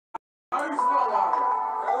How do you spell lava?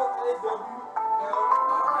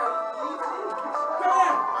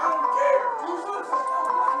 Damn, I don't care. You should have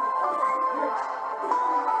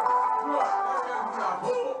that's gonna be a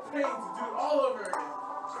whole pain to do it all over again.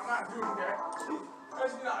 I'm not doing that.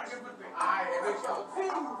 Actually, no, I can put the I and then go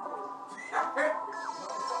ping.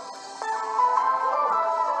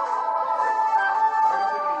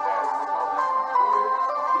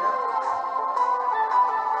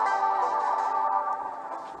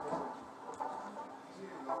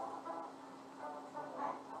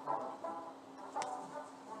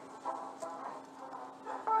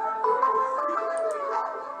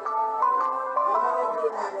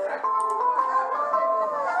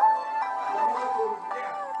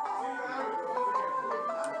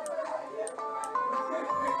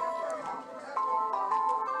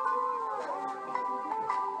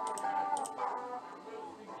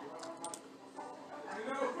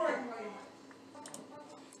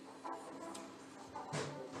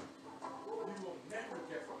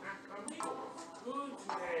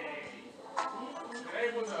 Today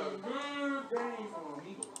was a good game for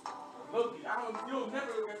Amigo. Loki, you'll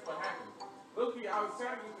never guess what happened. Loki, I was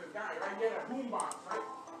chatting with this guy, right? He had a boombox, right?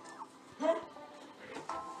 Huh?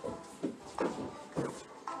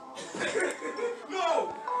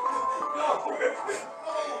 No!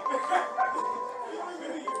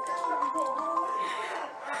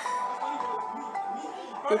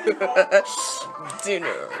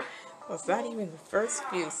 Dinner. Was that even the first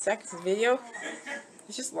few seconds of the video?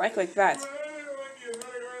 It's just like that.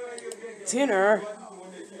 Dinner.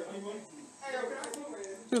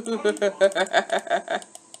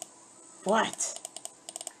 What?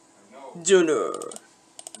 Dinner.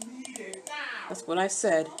 That's what I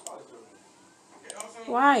said.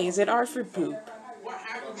 Why? Is it art for poop?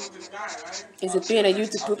 Is it being a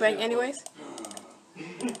YouTube poop egg anyways?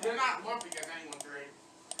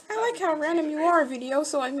 I like how random you are, video,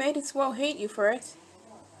 so I might as well hate you for it.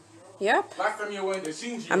 Yep.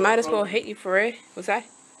 I might as well hate you for it. Was that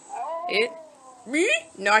it? Me?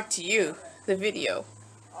 Not to you. The video.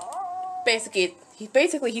 Basically,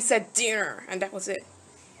 he said dinner, and that was it.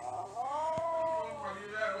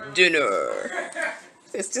 Dinner.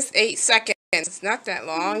 It's just 8 seconds. It's not that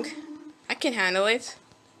long. I can handle it.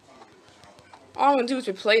 All I'm gonna do is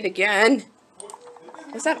replay it again.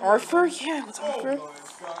 Was that Arthur? Yeah, it was Arthur.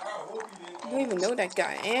 I don't even know that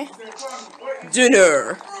guy, eh?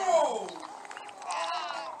 Dinner.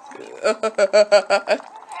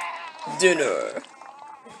 Dinner.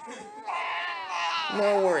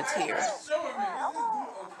 More words here.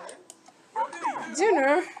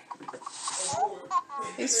 Dinner?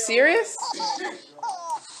 Are you serious?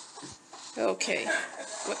 Okay.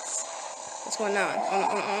 What's going on?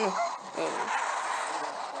 Oh.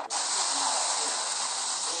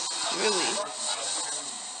 Really?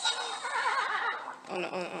 Oh no.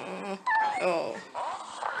 Oh.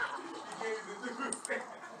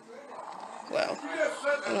 Well.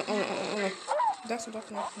 Oh. That's what I'm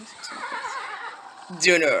talking about.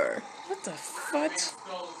 Dinner. What the fudge?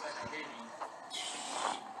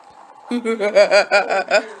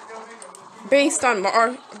 Based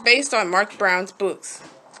on Mark Brown's books.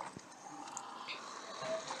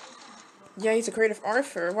 Yeah, he's a creative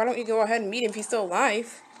author. Why don't you go ahead and meet him if he's still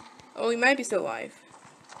alive? Oh, he might be still alive.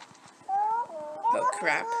 Oh,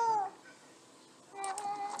 crap.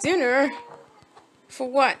 Dinner? For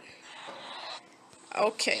what?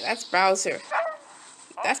 Okay, that's Bowser.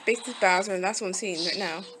 That's basically Bowser, and that's what I'm seeing right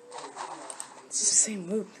now. It's just the same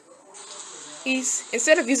move.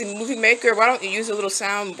 Instead of using Movie Maker, why don't you use a little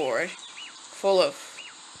soundboard full of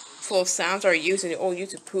sounds or using the old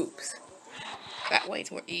YouTube poops? That way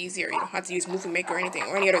it's more easier. You don't have to use Movie Maker or anything,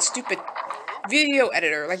 or any other stupid video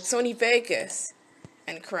editor like Sony Vegas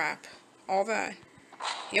and crap. All that.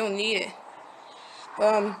 You don't need it.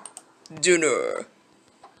 Dinner.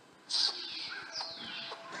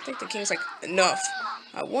 I think the king's like, enough.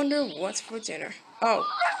 I wonder what's for dinner. Oh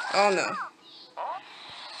no.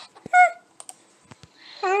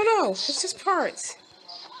 I don't know. It's just parts.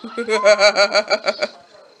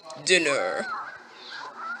 Dinner.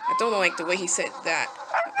 I don't like the way he said that.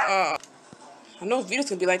 I know videos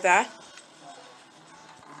gonna be like that.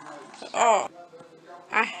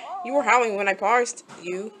 You were howling when I paused.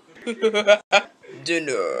 You.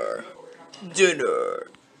 Dinner.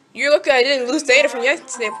 You look like I didn't lose data from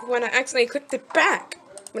yesterday when I accidentally clicked it back.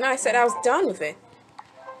 When I said I was done with it.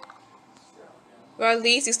 Well, at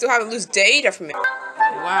least you still haven't lose data from it.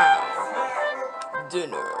 Wow.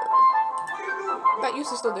 Dinner. That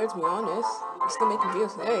used to still there, to be honest. I'm still making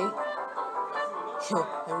videos today.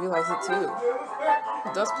 I realize it too.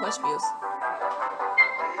 It does plush views.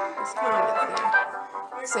 It's kind of thing.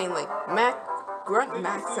 saying like Mac, grunt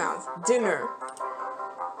Mac sounds. Dinner.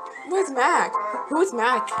 Where's Mac? Who is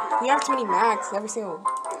Mac? You have too many Macs every single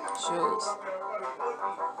shows.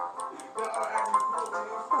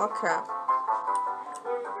 Oh crap.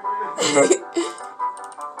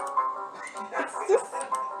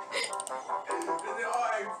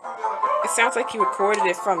 It sounds like he recorded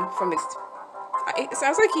it from his. It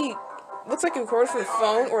sounds like he looks like he recorded from a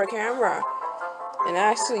phone or a camera, and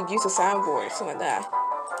actually used a soundboard or something like that.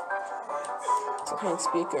 Some kind of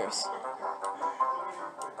speakers.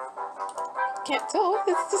 Can't tell.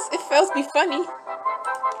 It fails to be funny.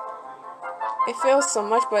 It fails so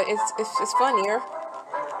much, but it's funnier.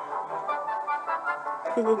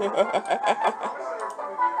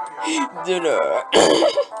 Dinner.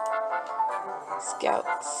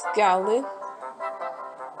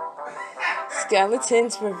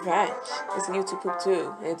 Skeleton's Revenge is a YouTube poop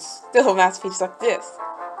too. It's still a masterpiece like this.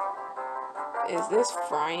 Is this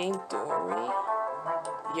Frying Dory?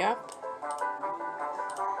 Yup.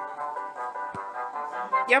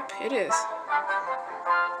 Yup, it is.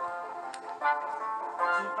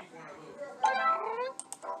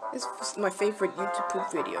 This is my favorite YouTube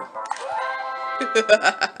poop video.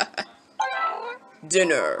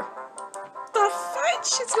 Dinner. The fight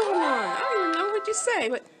shit's going on. I don't even know what you say,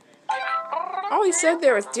 but all he said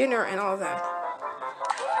there was dinner and all that.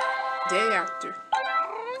 Day after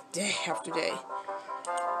day.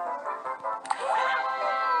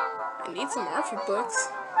 I need some Arthur books.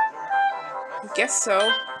 I guess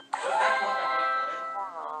so.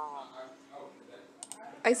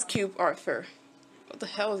 Ice Cube Arthur. What the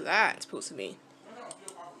hell is that supposed to mean?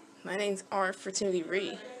 My name's Arthur Timothy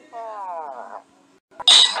Reed. What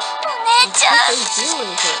are you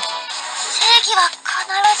doing here?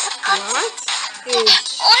 What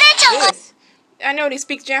is this? I know they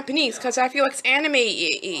speak Japanese because I feel like it's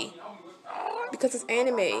anime-y. Because it's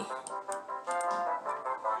anime.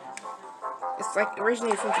 It's like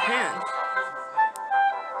originated from Japan.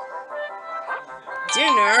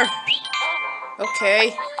 Dinner?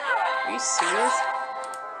 Okay. Are you serious?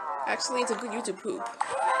 Actually, it's a good YouTube poop.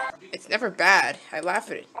 It's never bad. I laugh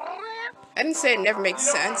at it. I didn't say it never makes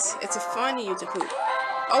sense. It's a funny YouTube poop.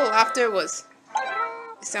 All the laughter was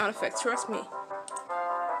the sound effects. Trust me.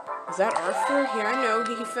 Was that Arthur? Yeah, I know.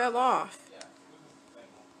 He fell off.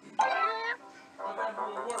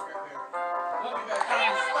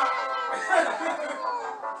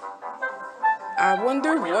 I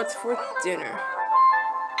wonder what's for dinner.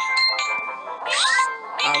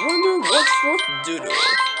 I wonder what's for dinner.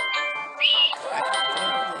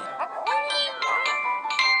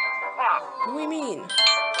 What do you mean?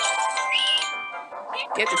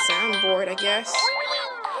 Get the soundboard, I guess.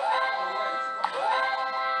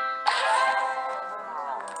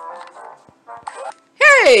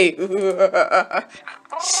 Hey!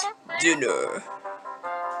 Dinner.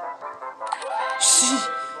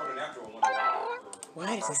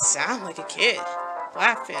 Why does it sound like a kid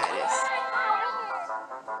laughing at this?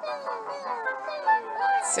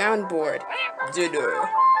 Soundboard. Dinner.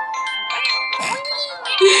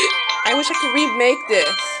 I wish I could remake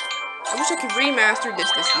this. I wish I could remaster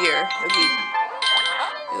this year.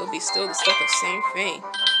 It'll be still the stuff the same thing.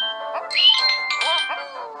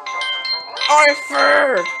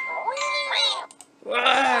 Arthur!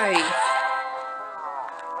 Why?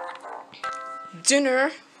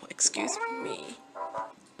 Dinner? Excuse me.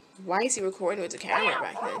 Why is he recording with the camera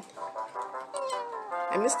back then?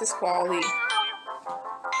 I miss this quality.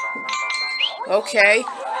 Okay.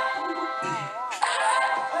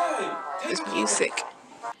 This music.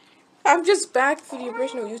 I'm just back for the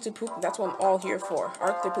original YouTube poop. That's what I'm all here for.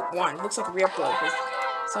 Arthur Poop 1. Looks like a re-upload with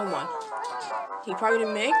someone. He probably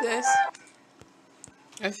didn't make this.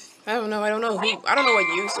 I don't know. I don't know what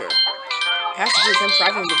user. It has to do with him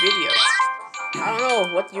privating the video. I don't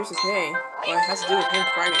know what the user's name, but it has to do with him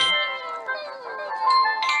privating.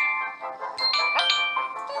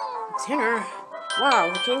 Dinner?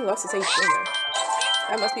 Wow, the king loves to say dinner.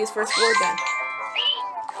 That must be his first word then.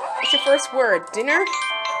 What's your first word? Dinner?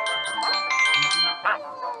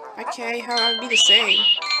 Okay, how would be the same?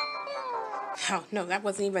 Oh, no, that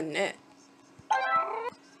wasn't even it.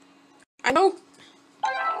 I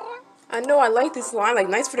know I like this line, like,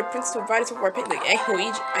 nice for the prince to invite us over our picnic. I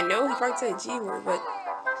know he probably said a G word, but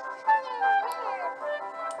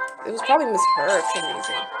it was probably misheard for some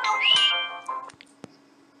reason.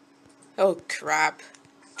 Oh, crap.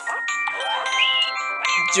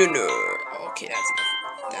 Dinner. Okay, that's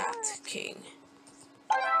enough. That king.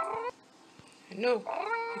 I know,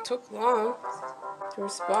 it took long to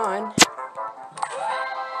respond.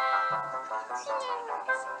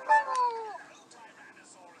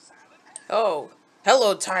 Oh,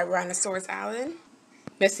 Hello, Tyrannosaurus Alan.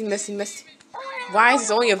 Messy, messy, messy. Why is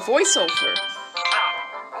this only a voiceover?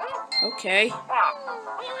 Okay.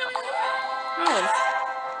 Oh.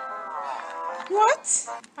 What?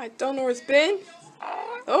 I don't know where it's been.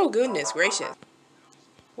 Oh, goodness gracious.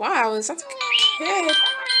 Wow, it sounds like a kid.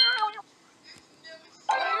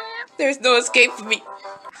 There's no escape for me.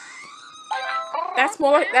 That's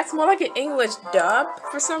more like an English dub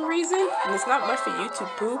for some reason, and it's not much for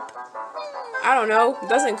YouTube poop. I don't know. It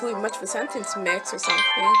doesn't include much of a sentence mix or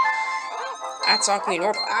something. That's awfully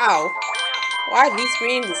normal. Ow! Why did he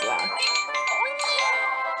scream this loud?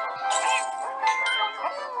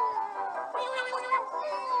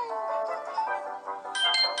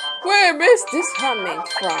 Where is this coming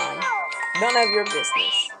from? None of your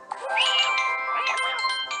business.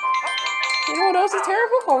 You know what else is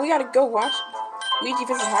terrible? Oh, we gotta go watch Luigi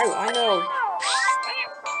vs. Mario. I know.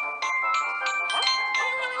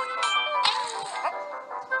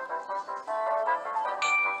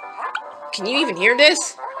 Can you even hear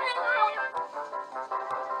this?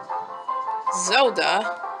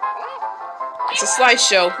 Zelda. It's a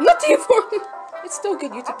slideshow. Nothing important. It's still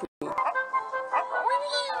good YouTube poop.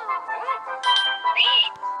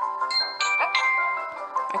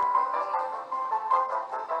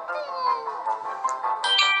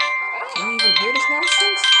 Can you even hear this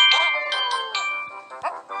nonsense?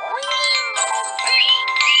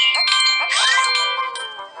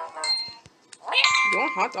 You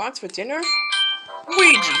want hot dogs for dinner?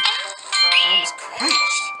 Luigi! I almost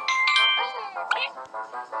crashed.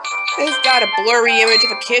 It's got a blurry image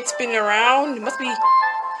of a kid spinning around. It must be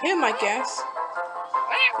him, I guess.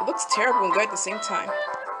 It looks terrible and good at the same time.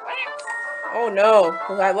 Oh no.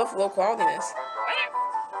 Well, I love low qualityness.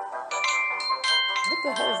 What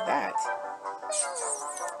the hell is that?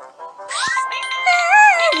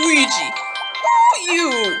 Ah, Luigi! Oh,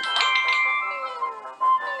 you!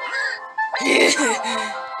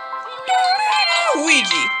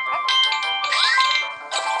 Luigi!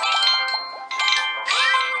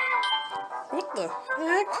 What the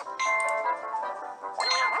heck?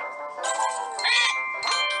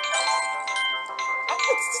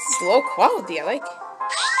 This is low quality, I like it.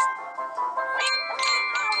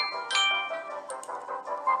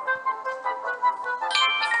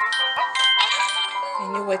 I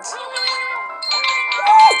knew it.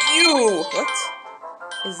 Oh, you! What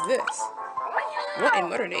is this? What in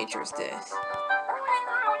Mother Nature is this?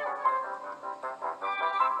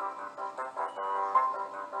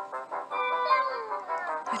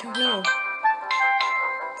 I don't know.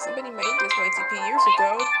 Somebody made this YTP years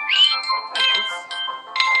ago.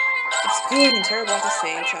 It's good and terrible at the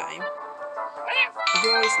same time.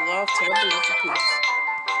 You always love terrible YTPs.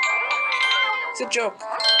 It's a joke.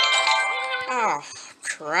 Oh,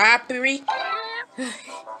 crappery.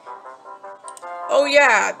 Oh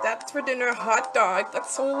yeah, that's for dinner, hot dog.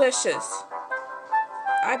 That's so delicious.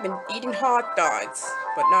 I've been eating hot dogs,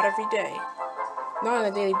 but not every day. Not on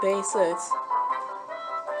a daily basis.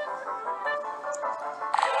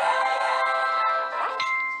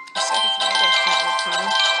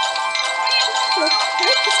 Look,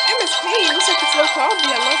 this MSP looks like it's low quality.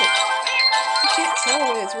 I love it. You can't tell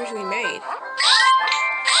when it's originally made.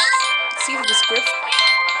 See the description.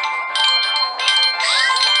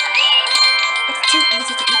 It's too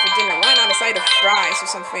easy to eat for dinner. Why not a side of fries or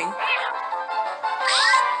something?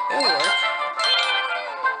 It'll work.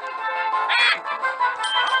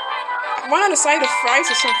 Why not a side of fries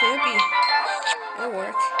or something? It'll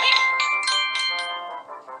work.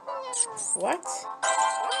 What?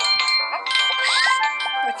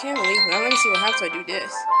 I can't believe it. Now let me see what happens if I do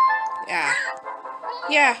this. Yeah.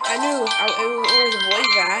 Yeah, I knew I would always avoid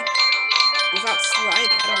that without sliding.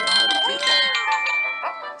 I don't know how to do that.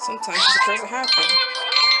 Sometimes it's supposed to happen.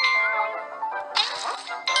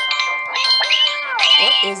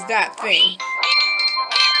 What is that thing?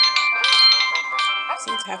 You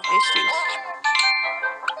seem to have issues.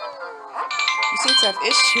 You seem to have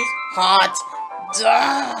issues. Hot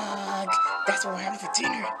dog! That's what we're having for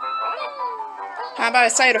dinner. How about a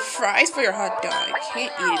side of fries for your hot dog?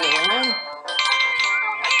 Can't eat it alone.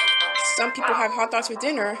 Some people have hot dogs for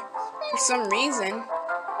dinner for some reason.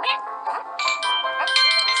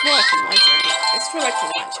 It's more like for lunch, right? It's for like for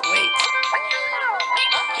lunch. Wait.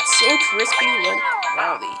 It's so crispy, low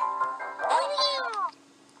quality.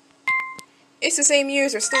 It's the same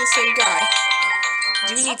user, still the same guy.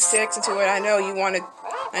 Do you need 6 into it? I know you want to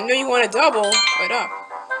double, but up.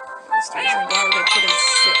 That's the reason why we're gonna put in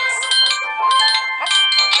 6.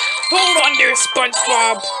 Hold on there,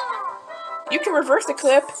 SpongeBob! You can reverse the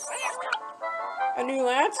clip. A new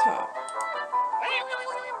laptop.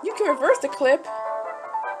 You can reverse the clip.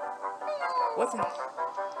 wasn't.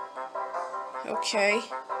 Okay.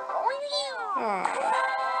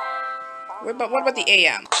 What about the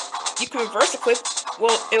AM? You can reverse the clip.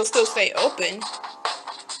 Well, it'll still stay open.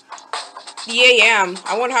 The AM.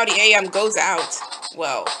 I wonder how the AM goes out.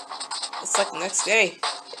 Well, it's like the next day.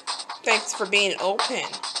 Thanks for being open.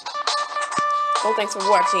 Well, thanks for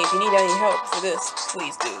watching. If you need any help for this,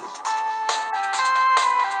 please do.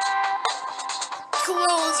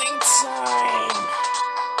 Closing time.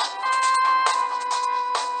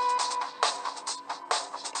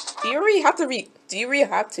 Do you really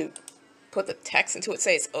have to put the text into it,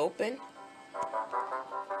 say it's open?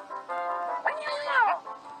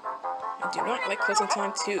 I do not like closing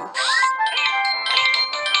time too.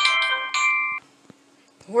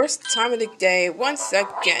 Worst time of the day. Once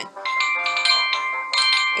again.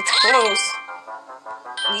 It's close.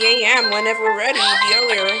 The AM, whenever we're ready, it'll be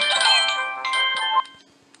earlier.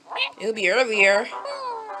 It'll be earlier.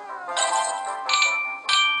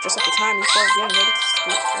 Just at the time you start getting ready to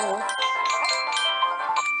school.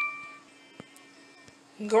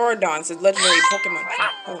 Gordon's a legendary Pokemon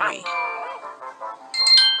from Hoenn.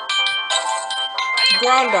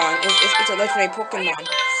 Groudon is a legendary Pokemon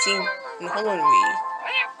seen in Hoenn.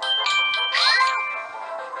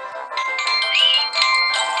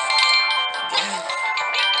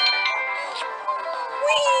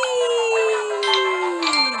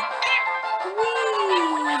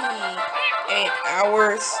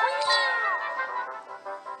 Hours.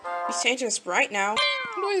 He's changing his sprite now.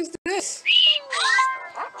 What is this?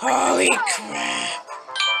 Holy crap!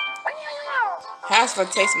 Has the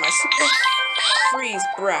taste of my super freeze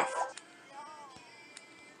breath.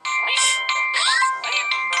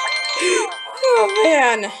 Oh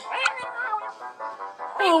man!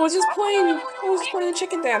 Oh, I was just playing the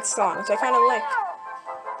chicken dance song, which I kind of like.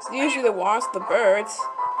 It's usually the waltz, the birds.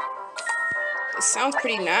 It sounds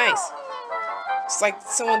pretty nice. It's like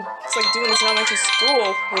doing this in elementary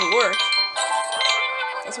school would work.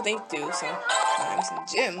 That's what they do sometimes in the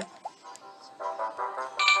gym.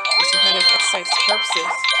 For some kind of exercise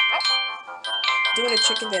purposes. Doing a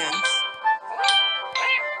chicken dance.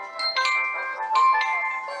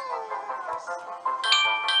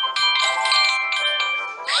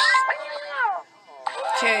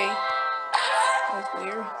 Okay. That was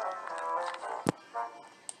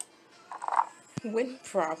weird. Wind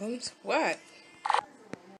problems? What?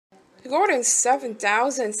 Gordon's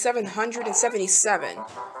 7,777.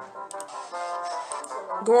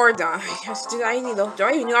 Gordon. Do I even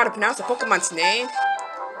know how to pronounce the Pokemon's name?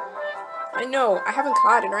 I know. I haven't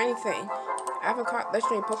caught it or anything. I haven't caught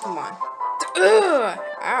legendary Pokemon. Ugh!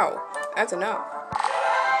 Ow. That's enough.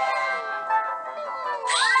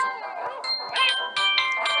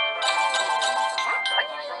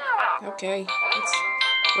 Okay.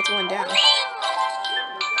 What's going down?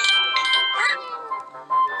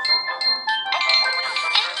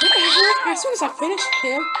 As soon as I finish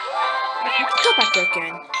him, I can go back there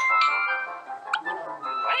again.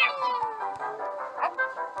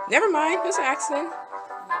 Never mind, it was an accident.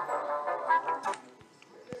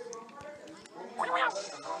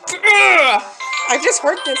 I just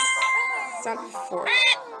heard this sound before.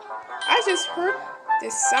 I just heard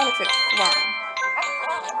this sound effect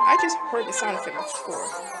before.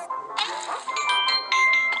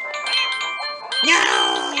 No!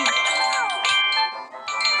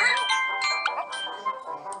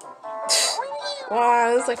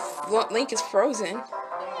 Wow, it's like Link is frozen.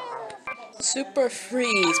 Super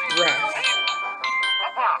freeze breath.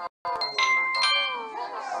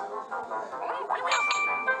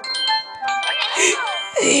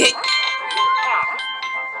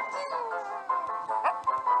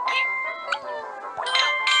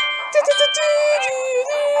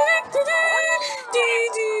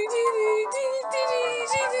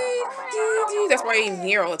 That's why you're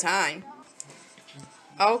here all the time.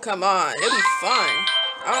 Oh, come on. It'll be fun.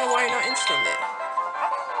 I don't know why you're not interested in it.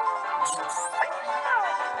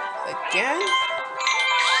 Again?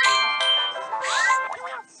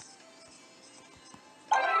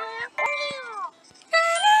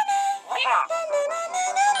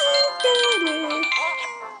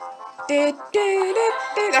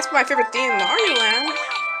 That's my favorite theme in Mario Land.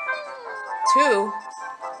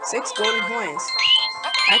 6 golden coins.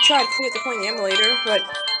 I tried to clear the coin in the emulator, but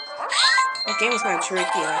the game was kind of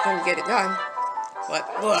tricky and I couldn't get it done.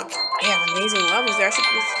 But look, they have amazing levels there.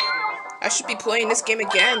 I should be playing this game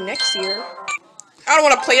again next year. I don't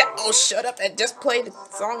want to play that. Oh, shut up and just play the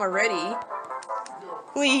song already.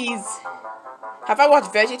 Please. Have I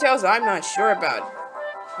watched VeggieTales? I'm not sure about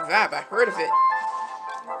that, but I heard of it.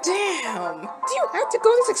 Damn. Do you have to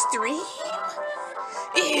go this extreme?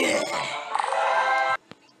 Yeah.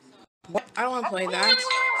 What? I don't want to play that.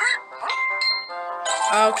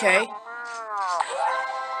 Okay.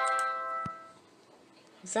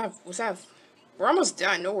 What's that? We're almost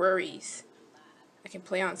done, no worries. I can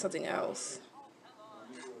play on something else.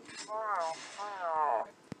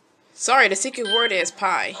 Sorry, the secret word is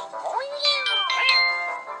pie.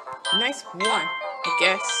 Nice one, I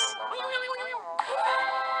guess.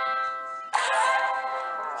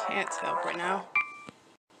 Can't help right now.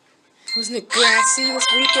 Wasn't it grassy this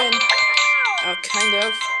weekend? Kind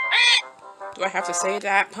of. Do I have to say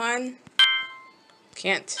that pun?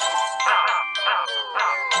 Can't.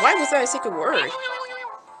 Why was that a secret word?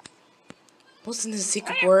 Wasn't it a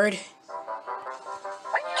secret word?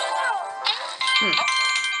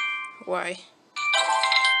 Why?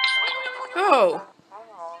 Oh,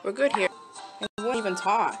 we're good here. And we won't even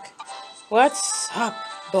talk. What's up,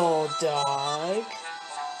 Bulldog?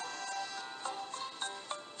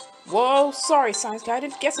 Whoa, sorry, science guy. I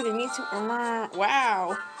didn't guess I didn't need to.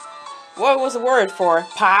 Wow. What was the word for?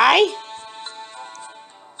 Pie?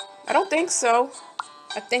 I don't think so.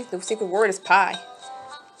 I think the secret word is pie.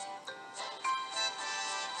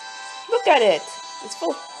 Look at it. It's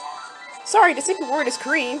full. Sorry, the secret word is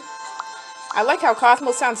cream. I like how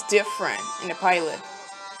Cosmo sounds different in the pilot.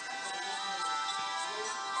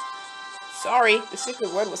 Sorry, the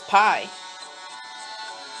secret word was pie.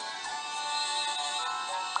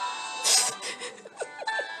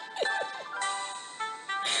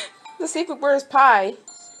 The secret word is pie.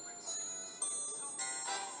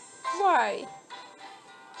 Why?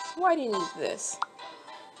 Why do you need this?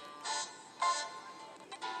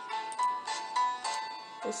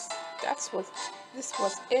 This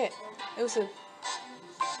was it. It was a,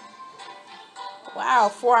 wow,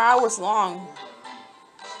 4 hours long.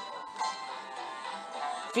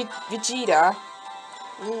 Vegeta,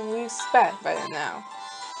 we expect better now.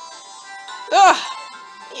 Ugh!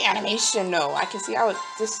 The animation, no. I can see how it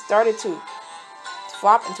just started to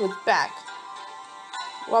flop into its back.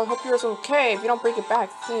 Well, I hope yours okay. If you don't break it back,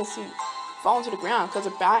 as soon as you fall into the ground, because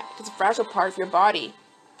it's a fragile part of your body.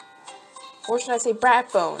 Or should I say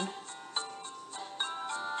backbone?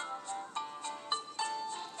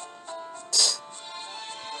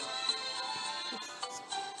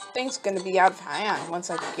 Thing's gonna be out of hand once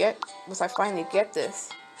I finally get this.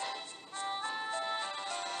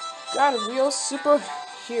 Got a real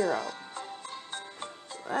superhero.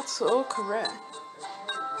 That's so correct.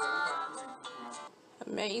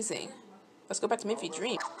 Amazing. Let's go back to Miffy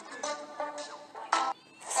Dream.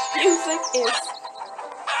 Music is.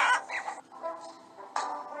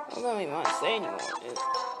 I don't even want to say anymore.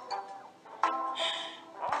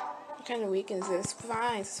 What kind of weekend is this?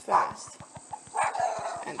 Fine, it's fast.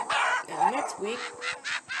 And next week,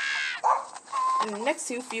 in the next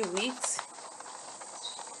few weeks,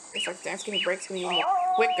 it's like Thanksgiving break's gonna be more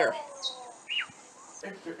quicker.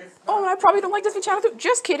 Oh, and I probably don't like Disney Channel too.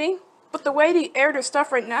 Just kidding. But the way they air their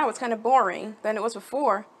stuff right now, it's kind of boring than it was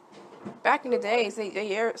before. Back in the days, they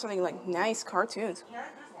aired something like nice cartoons.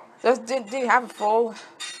 Did they have a full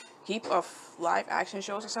heap of live action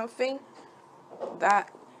shows or something?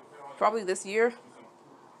 That probably this year.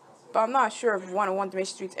 But I'm not sure if 101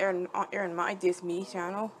 Dimension Street's airing my Disney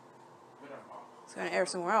Channel. It's gonna air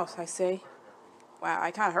somewhere else, I say. Wow,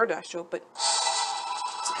 I kind of heard that show, but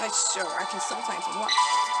it's a nice show. I can sometimes watch.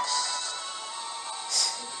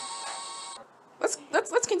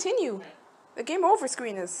 Let's continue. The game over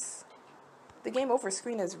screen is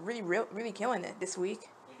really killing it this week.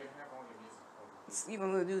 It's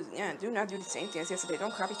even do not do the same thing as yesterday.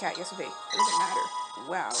 Don't copycat yesterday. It doesn't matter.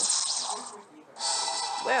 Wow.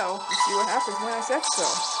 Well, let's see what happens when I said so.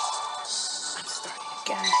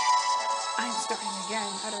 I'm starting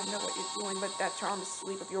again. I don't know what you're doing, but that charmed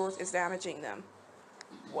sleep of yours is damaging them.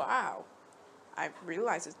 Wow. I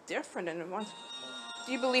realize it's different than the one.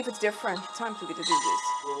 Do you believe it's different? Time to get to do this.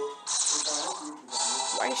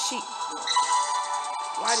 Why is she?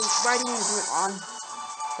 Why do you do it on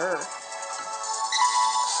her?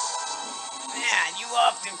 Man, you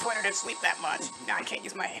often put her to sleep that much. Now I can't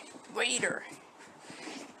use my leader.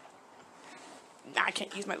 Now I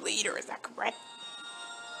can't use my leader. Is that correct?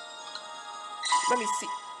 Let me see.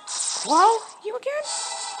 Well, you again?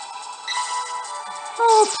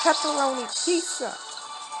 Oh, pepperoni pizza.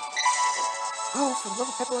 Oh, for the love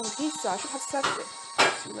of pepperoni pizza, I should have said it.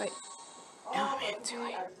 Too late. Oh, man, too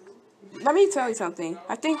late. Let me tell you something.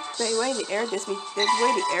 I think the way they air the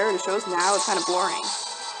shows now is kind of boring.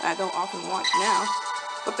 I don't often watch now.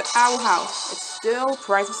 But the Owl House, it's still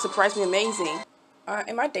surprisingly amazing.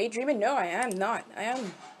 Am I daydreaming? No, I am not. I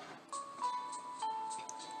am.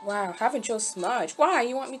 Wow, haven't chose Smudge. Why?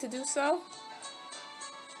 You want me to do so?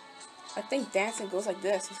 I think dancing goes like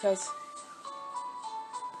this because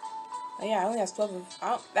Oh, yeah, it only has 12.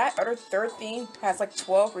 That other third theme has like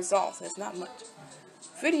 12 results, and it's not much.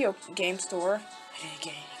 Video game store.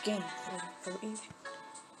 Game for each.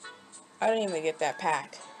 I didn't even get that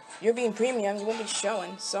pack. You're being premium, you won't be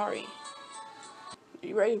showing. Sorry. Are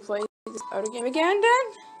you ready to play this other game again, then?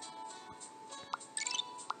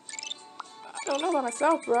 I don't know about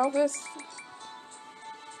myself, bro.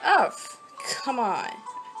 Oh, come on.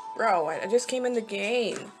 Bro, I just came in the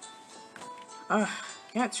game. Ugh,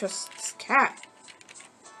 can't trust this cat.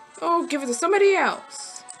 Oh, give it to somebody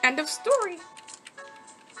else. End of story.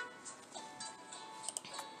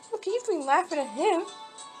 Look, he's been laughing at him.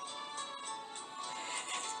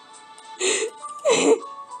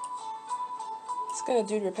 It's gonna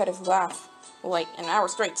do the repetitive laugh. Like an hour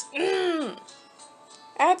straight.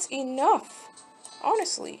 That's enough.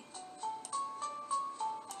 Honestly.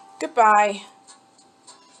 Goodbye.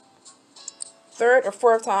 Third or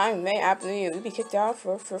fourth time it may happen to you. You'll be kicked out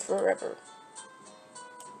for forever.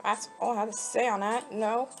 That's all I have to say on that.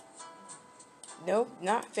 No. Nope,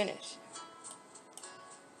 not finished.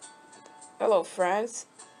 Hello, friends.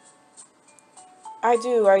 I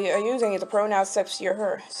use any of the pronouns except she or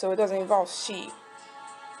her, so it doesn't involve she.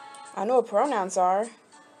 I know what pronouns are.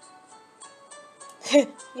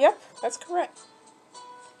 Yep, that's correct.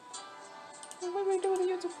 What do we do with the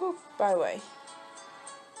YouTube poop, by the way?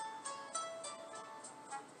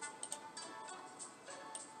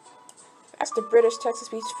 That's the British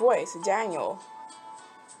text-to-speech voice, Daniel.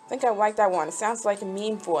 I think I like that one. It sounds like a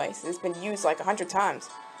meme voice. It's been used like 100 times,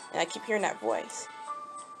 and I keep hearing that voice.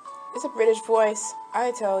 It's a British voice.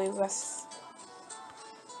 I tell you, that's...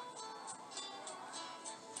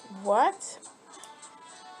 What?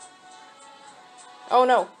 Oh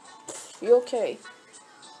no. You okay?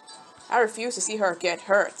 I refuse to see her get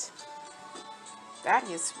hurt. That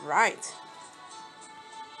is right.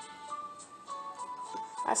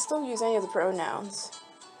 I still use any of the pronouns.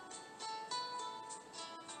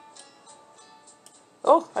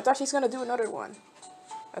 Oh, I thought she's gonna do another one.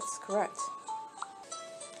 That's correct.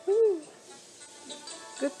 Woo.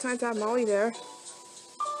 Good time to have Molly there.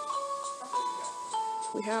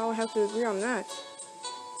 We all have to agree on that.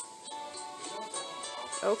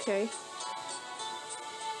 Okay.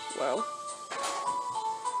 Well.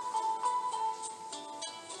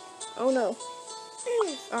 Oh no.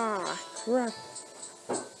 Ah, crap.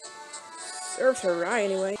 Serves her right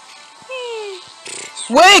anyway.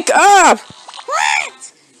 Wake up!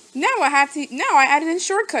 What? Now I added in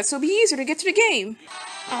shortcuts so it'll be easier to get to the game.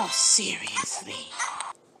 Oh, seriously.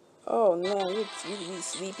 Oh no, you be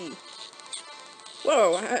sleepy.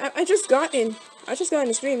 Whoa, I just got in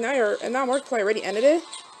the stream now, and now Markiplier already ended it.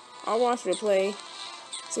 I'll watch the replay.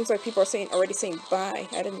 Seems like people are already saying bye.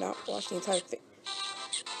 I did not watch the entire thing.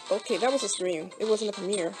 Okay, that was a stream. It wasn't a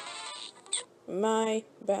premiere. My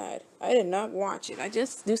bad. I did not watch it. I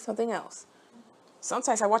just do something else.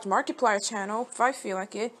 Sometimes I watch Markiplier's channel if I feel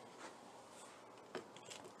like it.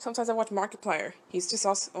 Sometimes I watch Markiplier. He's just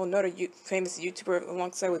also another famous YouTuber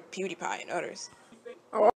alongside with PewDiePie and others.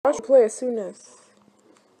 I'll watch you play as soon as...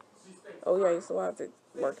 Oh yeah, I used to watch the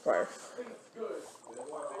Markiplier.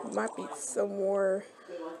 Might be somewhere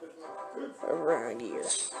around here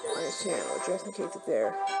on his channel, just in case it's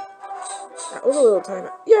there. That was a little time.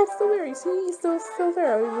 Yeah, it's still there. You see, he's still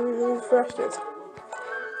there. I really refreshed it.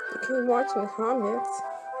 You can watch and comment,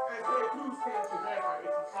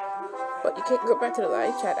 but you can't go back to the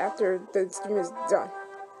live chat after the stream is done.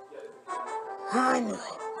 I knew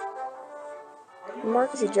it.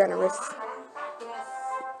 Mark is a generous,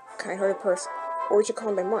 kind-hearted person. Or we should call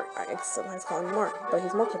him by Mark. I sometimes call him Mark, but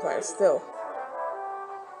he's Markiplier still.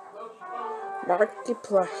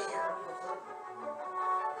 Markiplier.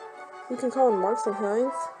 You can call him Mark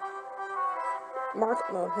sometimes.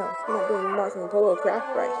 Mark, no, we're not doing Mark and Polo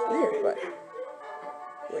crap right here, but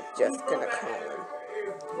we're just gonna call him.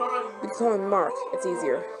 We call him Mark, it's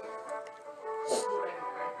easier.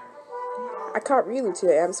 I caught Rilu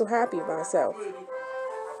today, I'm so happy with myself.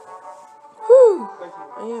 Whew,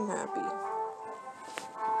 I am happy.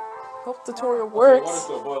 Hope the tutorial works.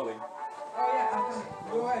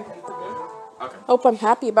 Hope I'm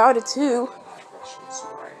happy about it too.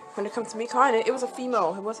 When it comes to me calling it, it was a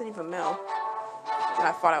female, it wasn't even a male. And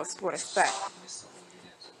I thought I was what I expect.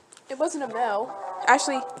 It wasn't a male.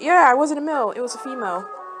 Actually, yeah, it wasn't a male. It was a female.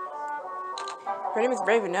 Her name is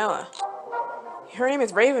Ravenella. Her name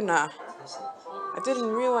is Ravena. I didn't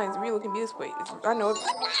realize Rilu can be this way. I know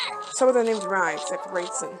some of the names rhyme, except for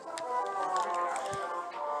Rayson.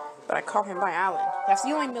 But I call him by Alan. That's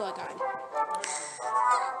the only male I got.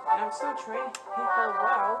 And I'm still training her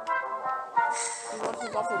well. He wants to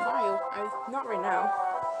go off the bio. Not right now.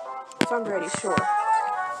 If I'm ready, sure.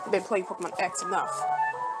 I've been playing Pokemon X enough.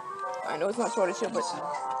 I know it's not Sword and Shield, but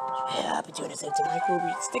yeah, I've been doing the same thing. Like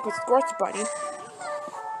Ruby, stick with Scorch Buddy. I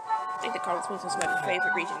think the Colorless Moon is my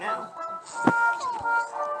favorite region now.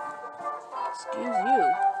 Excuse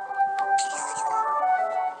you.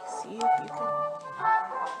 See if you can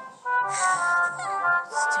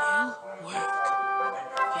still work.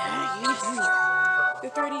 Yeah, you do. The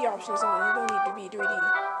 3D option is on. You don't need to be 3D.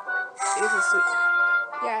 It is a suit.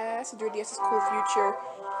 Yeah, that's a 3D. That's a cool future.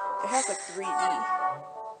 It has like 3D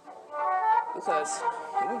because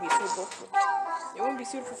it wouldn't be suitable for. It wouldn't be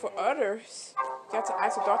suitable for others. You have to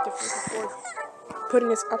ask a doctor before putting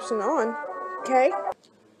this option on. Okay.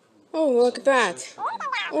 Oh, look at that.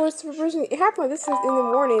 Or it's reversion. It happened. This is in the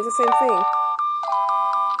morning. It's the same thing.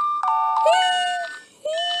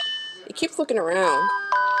 It keeps looking around.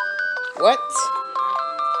 What?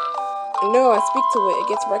 No, I speak to it. It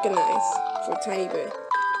gets recognized for a tiny bit.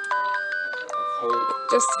 It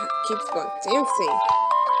just keeps going dancing.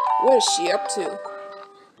 What is she up to?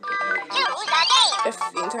 If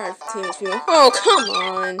the entire team is feeling. Oh, come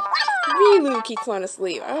on. Riolu keeps falling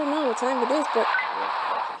asleep. I don't know what time it is, but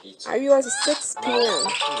I realize it's 6 p.m.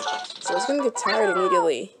 So it's gonna get tired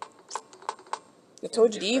immediately. I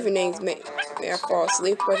told you the evenings may I fall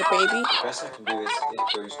asleep like a baby. Best I can do is it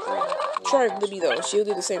goes green. Try Libby though, she'll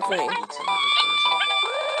do the same thing.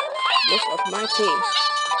 Most of my team.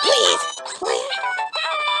 Please!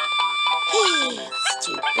 Hey,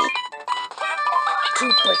 stupid.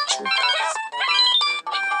 Stupid troopers.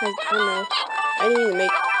 I don't know. I didn't even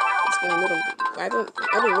make this one a little. I didn't make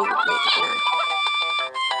it now.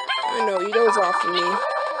 I know, you doze off for me. I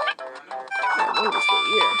wonder if you're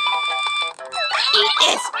here. Eat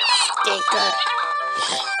this, stinker.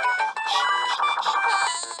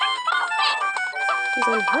 He's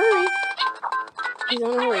on a hurry. He's on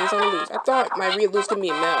a hurry. He's on a loose. I thought my Riolu was gonna be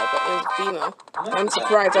a male, but it was a female. I'm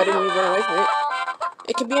surprised I didn't even run away from it.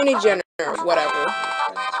 It could be any gender or whatever.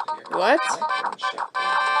 What?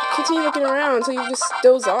 Continue looking around until you just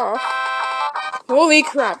doze off. Holy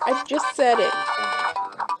crap! I just said it.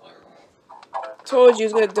 Told you he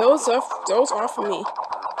was gonna doze off of me.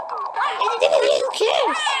 Who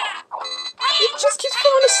cares? It just keeps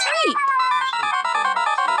falling asleep.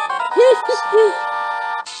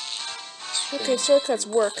 Okay, shortcuts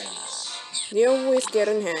work. They always get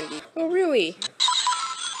in handy. Oh, really?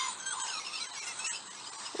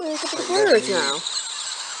 Oh, look at the birds now.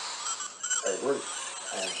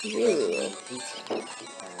 Riolu.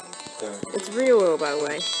 It's Riolu, by the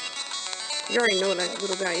way. You already know what that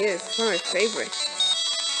little guy is. It's my favorite.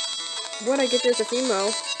 What I get there's a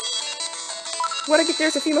female. What I get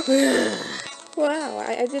there's a female. Wow,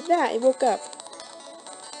 I did that. I woke up.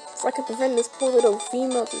 So I can prevent this poor little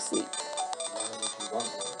female to sleep.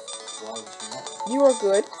 You are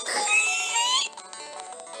good.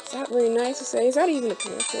 Is that really nice to say? Is that even a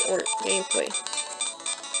commercial or gameplay?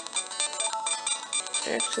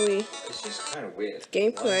 Actually, it's just kind of weird.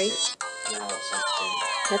 Gameplay.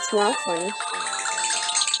 That's not funny.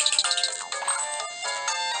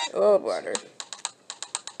 Oh, butter.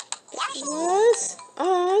 Was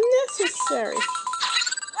unnecessary.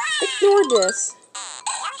 Ignore this.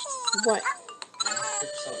 What?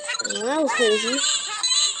 Well, that was crazy.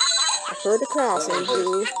 I heard the crowd saying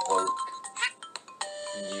boo.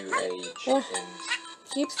 New age.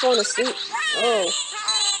 Keeps falling asleep. Oh.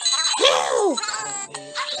 Help!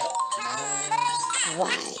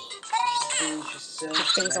 Why?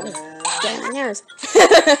 Things always get on nerves.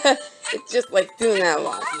 It's just like doing that a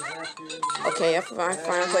lot. Okay, I finally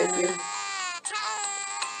playthrough.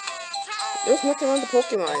 There's nothing on the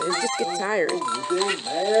Pokemon. It just gets tired.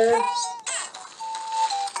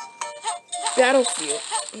 Battlefield.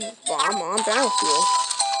 Bomb on Battlefield.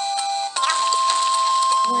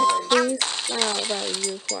 What please? Wow, that is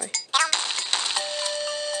you. Why?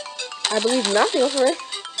 I believe nothing over it.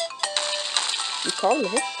 You call him a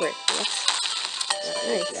hypocrite. That's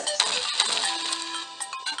nice.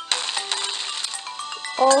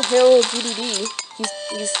 All hail GDD.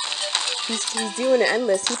 He's doing it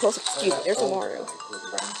endless. He posts excuse. There's a Mario.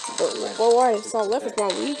 Well, why? It's all left with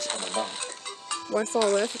Waluigi. What's all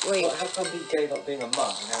left? Wait. Well, how come he gave up being a monk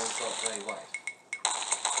and now he's got a play wife?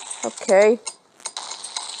 Okay.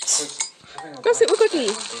 Does it look like he?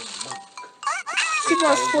 Super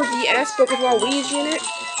Mario 4DS, but with Waluigi in it.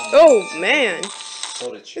 Oh man,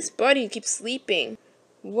 this buddy keeps sleeping.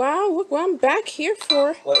 Wow, look what I'm back here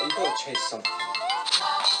for. Well, you gotta chase something.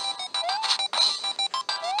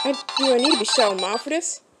 Do I need to be shouting them out for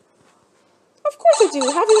this? Of course I do.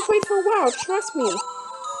 Haven't even played for a while. Trust me.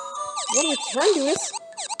 When I return to this.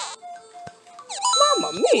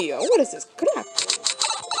 Mamma mia, what is this crap?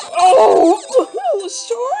 Oh, the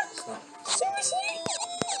shark? Seriously?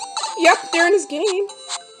 Yep, they're in this game.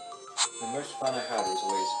 The most fun I had was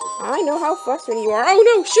always with... I know how frustrating you are. Oh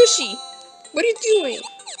no, Sushi! What are you doing?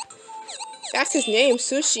 That's his name,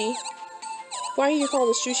 Sushi. Why do you call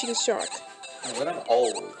the Sushi the shark? When I'm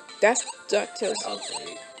old... That's DuckTales.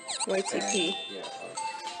 Ugly. YTP. Yeah,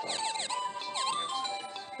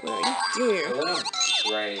 What are you doing? but when I'm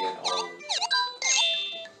grey and old...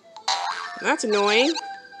 That's annoying.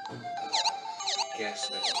 Guess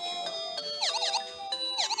never give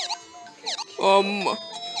up.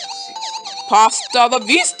 Pasta la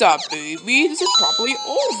vista, baby. This is probably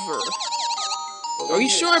over. Are you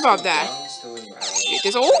sure about that? It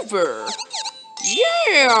is over.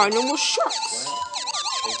 Yeah, no more sharks.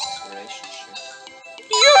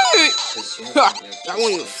 Yeah. That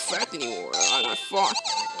won't even affect anymore. I fought.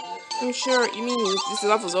 I'm sure. You mean this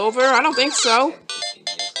level's over? I don't think so.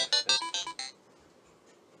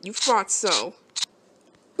 You thought so.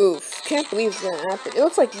 Oof, can't believe that happened. It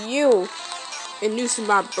looks like you in New Super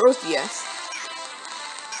Mario Bros. Yes.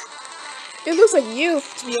 It looks like you,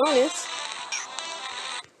 to be honest.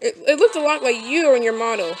 It looked a lot like you in your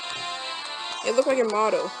model. It looked like your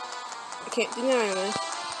model. I can't deny it.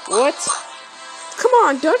 What? Come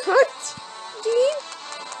on, Duck Hunt? Dean?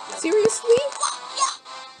 Seriously?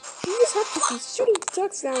 You just have to be shooting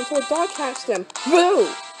ducks down until a dog catch them. Whoa!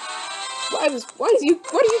 Why do you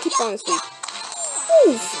keep falling asleep?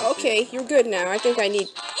 Oof, okay, you're good now. I think I need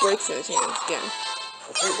breaks in his hands again.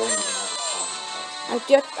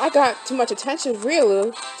 I got too much attention,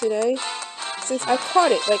 really, today. Since I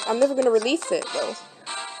caught it, like, I'm never gonna release it, though.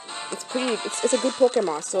 It's a good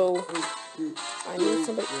Pokemon, so I need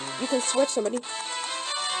somebody. You can switch somebody.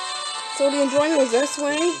 So the enjoyment was this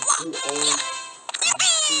way.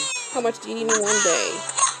 How much do you need in one day?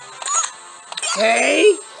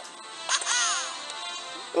 Hey!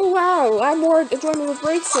 Oh wow, I have more enjoyment with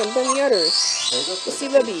Braixen than the others. Let's see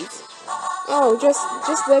Libby's. Oh,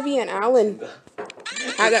 just Libby and Alan.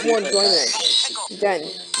 I got more enjoyment than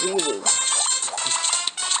Lulu.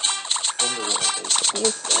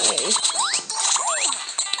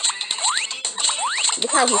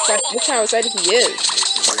 Look how excited he is.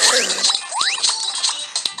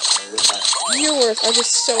 Viewers are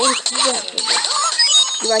just so incredible.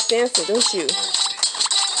 You like dancing, don't you?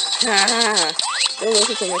 Ha! Don't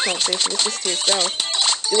listen to my conversation. Just listen to yourself.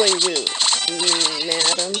 Do what you do,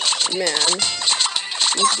 madam, man.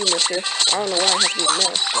 You do, mister. I don't know why I have to be a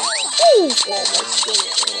mess. Ooh!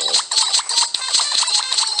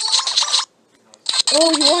 Oh,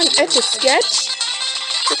 you want an etch a sketch?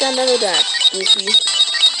 I think I remember that, Goofy.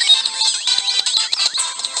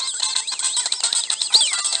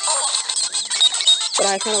 But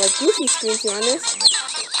I kind of like Goofy screen to be honest.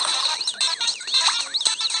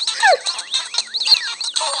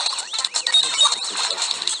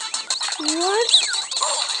 What?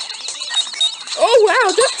 Oh wow,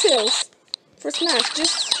 DuckTales! For Smash,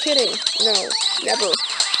 just kidding. No, never.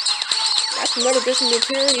 That's another different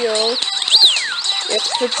material. It's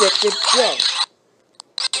predicted joke.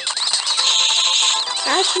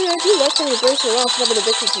 Actually, I do love playing Brace a lot. I've been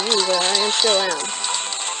addicted to you, but I still am.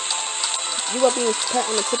 You are being pet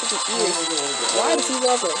on the tip of his ears. Why does he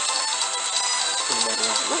love us?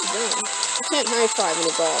 Not done. I can't high five an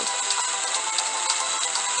evolve.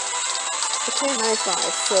 I can't high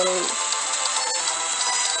five, so.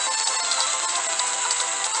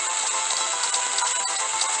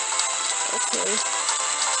 Okay.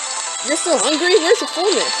 You're still hungry? Where's the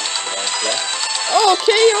fullness? Oh,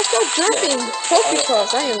 okay, I'll stop jumping.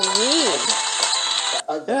 Pokepuffs, I am mean.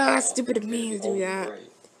 Ah, stupid of me to do that.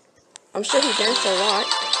 I'm sure he danced a lot.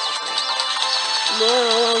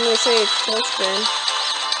 Well, I'm gonna say it's Tailspin.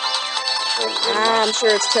 I'm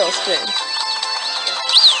sure it's Tailspin.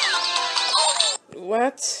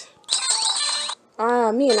 What?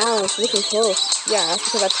 Me and Alan was looking close. Yeah, that's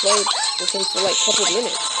because I played with him for like a couple of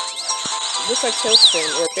minutes. It looks like Tailspin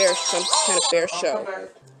or bear, some kind of bear show.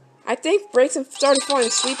 I think Braixen started falling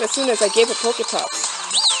asleep as soon as I gave it Pokepuffs.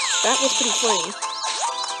 That was pretty funny.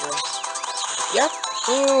 Yep.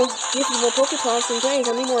 Oh, give you more Pokepuffs and games.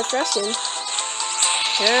 I need more refreshing.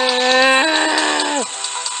 Ah!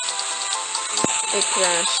 It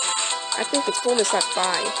crashed. I think its fullness at 5.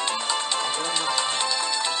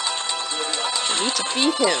 I need to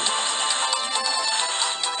beat him.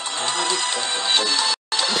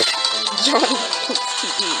 John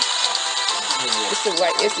TV. It's the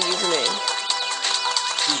white. It's the username.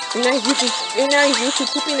 And now YouTube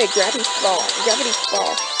pooping a Gravity Fall.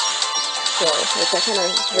 So, which I kind of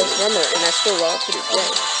was rumor, and I still love to this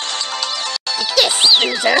day. This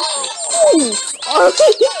loser! Ooh! Oh.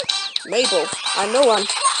 Mabel, I know I'm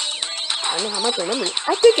I know how much I remember.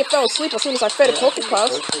 I think it fell asleep as soon as I fed it Pokepuff.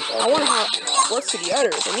 I wonder how it works to the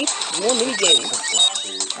others. I need more minigames.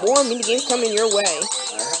 More minigames coming your way.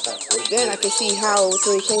 Then I can see how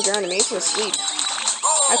to change your animation to sleep.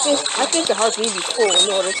 I think the hearts need to be full in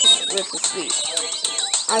order for it to sleep.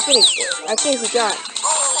 I think we got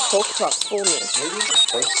Pokepuff's fullness.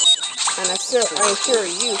 And I assure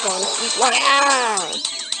you falling asleep like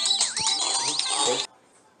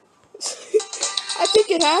I think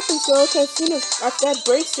it happens though, because as soon as that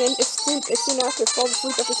breaks in, it's soon after it falls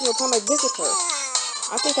asleep every single time I visit her.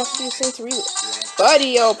 I think I should do the same to Riolu.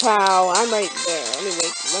 Buddy, oh pal, I'm right there. Let me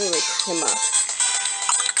wake him up.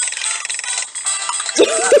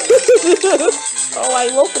 Oh, I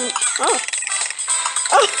woke him. Oh.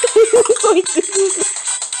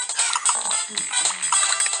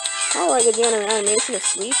 How do I get the animation of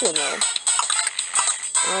sleeping though?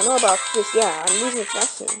 I don't know about this. Yeah, I'm losing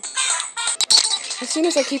fashion. As soon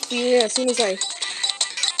as I keep feeding it, as soon as I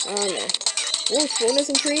don't know. Will his fullness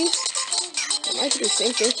increase? I might do the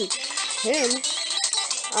same thing to him.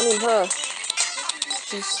 I mean her.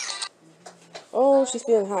 She's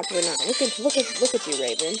feeling happy right now. Look at you,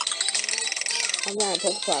 Raven. I'm not a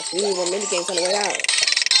Pokepuff. We need more minigames on the way out.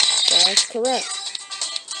 That's correct.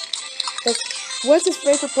 What's his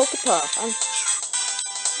favorite Pokepuff?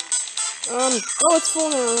 Oh, it's full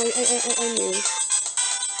now. I knew.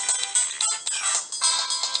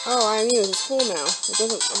 Oh, I knew it's full now. It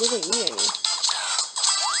doesn't need any.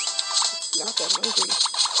 It's not that hungry.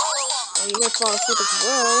 Oh, you're gonna fall asleep as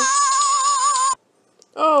well.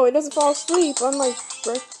 Oh, it doesn't fall asleep. Unlike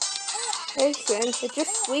Jason, it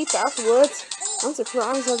just sleeps afterwards. I'm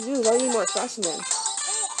surprised I do. I need more fashion then.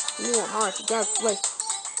 I need more hearts. You got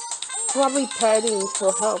probably petting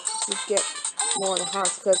will help to get more of the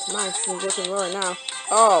hearts because mine's looking lower now.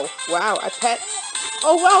 Oh wow, I pet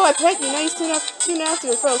you. Now you soon after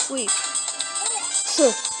it fell asleep.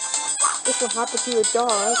 This will happen to your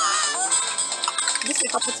dog.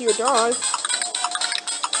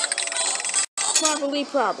 Probably.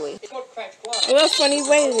 Well, that's funny. He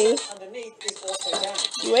waved at me.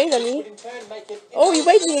 You waved at me. Oh, you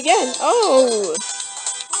waved at me again. Oh.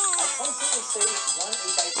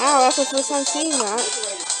 Ow, that's my first time seeing that.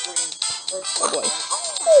 Oh boy.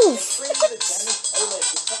 Oof.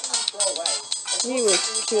 He was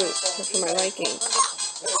cute, for my liking.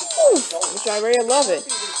 Oof. Which I really love it.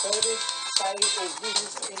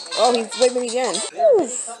 Oh, he's waving at me again.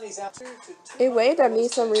 Oof. It waved at me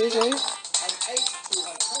for some reason.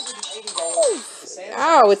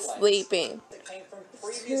 Ow, it's sleeping.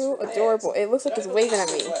 Too adorable. It looks like it's waving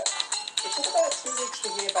at me.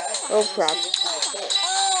 Oh crap.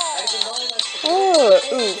 Oh,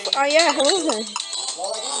 oof. Oh yeah, hello there.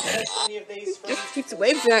 It just keeps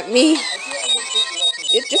waving at me.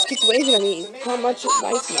 How much it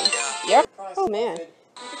likes me. Yep. Oh man.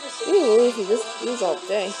 He's all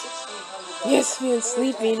day. Yes, being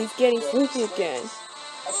sleepy and he's getting sleepy again.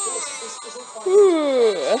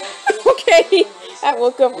 Okay, I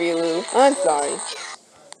woke up Riolu. I'm sorry.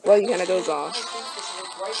 Well, you kind of doze off.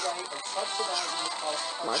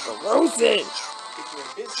 Marco Rosen!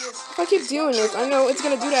 If I keep doing this, I know it's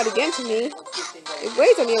gonna do that again to me. It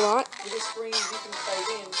weighs on me a lot.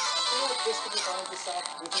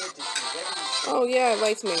 Oh yeah, it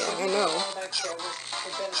likes me, I know.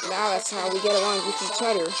 Now that's how we get along with each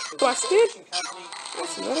other. Busted?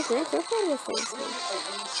 That's another Grand Theft Auto face.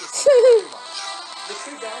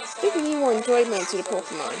 I think we need more enjoyment to the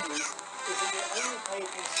Pokemon.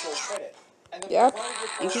 Yep,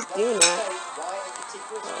 you keep doing that.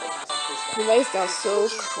 He lays down so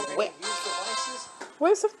quick.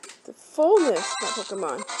 Where's the fullness of that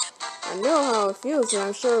Pokemon? I know how it feels, and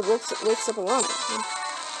I'm sure it wakes up along with me.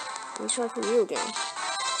 Let me try for you again.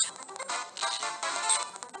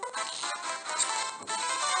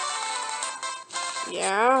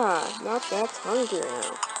 Yeah, not that hungry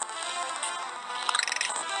now.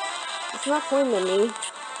 It's not pointing at me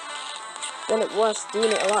than it was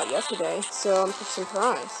doing it a lot yesterday, so I'm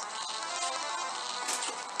surprised.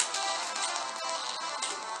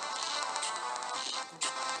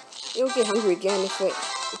 It'll get hungry again if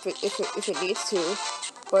it needs to,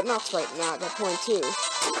 but not right now at that point too.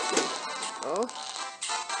 Oh,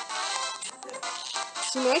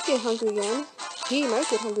 she might get hungry again. He might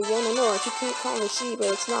get hungry again. I know I keep calling it she, but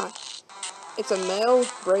it's not. It's a male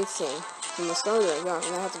bracing from the starter I got,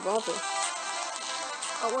 and I have to evolve it.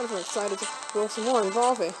 I wonder if I'm excited to go some more and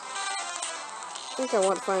evolve it. I think I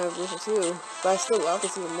want to find evolution too, but I still love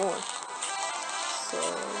this even more. So,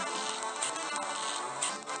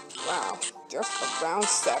 wow, just around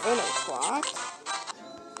 7 o'clock?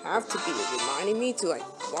 Have to be reminding me to like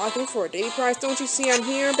log in for a daily prize. Don't you see I'm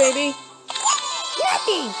here, baby?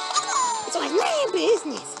 Nothing. So it's none of your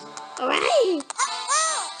business. Alright?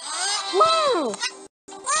 Wow.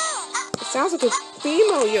 It sounds like a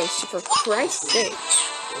female Yoshi, for Christ's sake.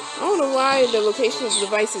 I don't know why the location of the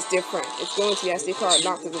device is different. It's going to the SD card,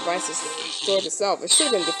 not the device's storage itself. It should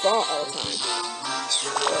have been default all the time.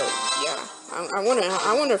 Yeah. I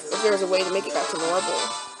wonder if there's a way to make it back to normal.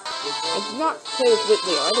 I did not play with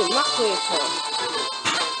Whitley, or I did not play with her.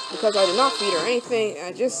 Because I did not feed her anything.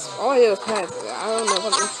 All I did was pet. I don't know if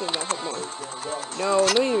I'm interested in that Pokemon. No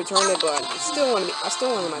need to return it, but I still want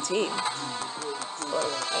on my team. But I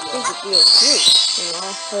think it feels cute. You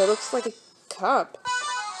know, but it looks like a cup.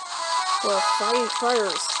 Or a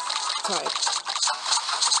fires type.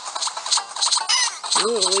 You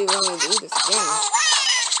really want to do this again.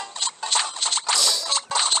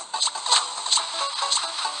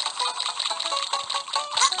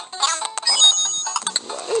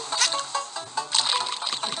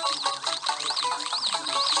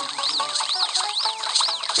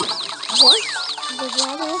 What? The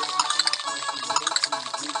water?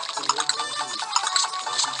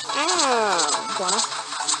 What?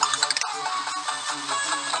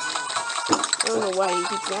 I don't know why he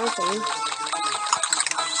keeps dancing.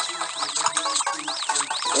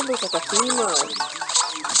 It looks like a female.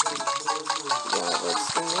 Yeah, it's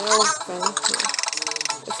the male thing.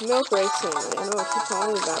 It's milk racing. I know I keep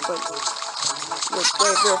calling it that, but it's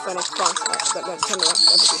very Phoenix Fox. That's kind of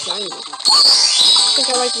that's shiny. I think I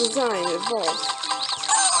like the design. It evolves.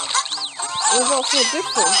 It evolves so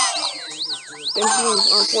different than being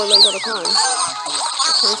on 4 legs at a time.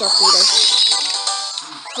 It turns out to be like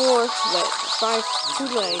 4 legs, 2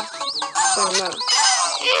 legs. Down now.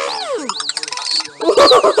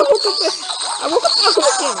 I woke up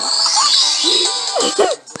again.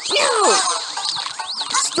 No!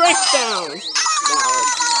 Strike down. Now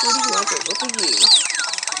it's like it. Look at you.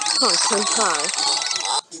 Pumpkin pie.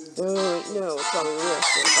 No, it's probably worse.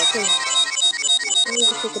 I need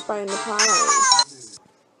to take a bite in the pie.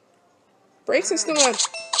 Breaks are still not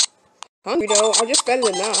hungry though. I just fed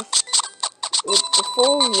it enough. With the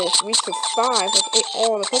fullness reached to 5, I ate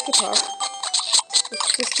all the Pokepuff. It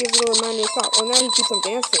just gives a little reminder to stop. Oh, now he keeps on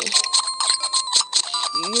dancing.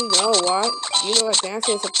 You know what? You know that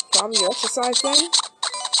dancing is probably your exercise then?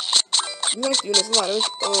 You like doing this a lot.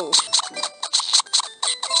 Oh.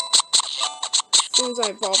 As soon as I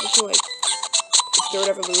evolved into like the 3rd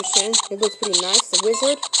evolution, it looks pretty nice. The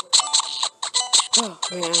wizard. Oh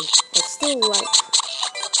man, I still want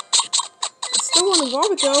to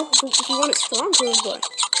evolve it though. If you want it stronger, but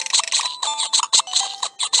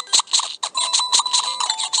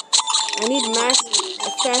I need max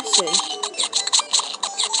affection.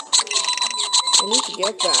 I need to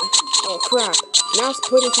get that. Oh crap! Now it's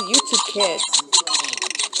put into YouTube Kids.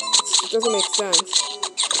 It doesn't make sense.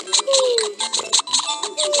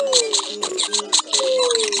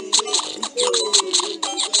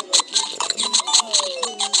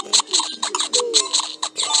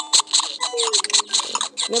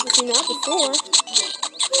 Never seen that before.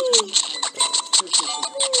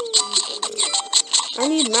 I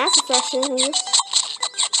need mass affection in this.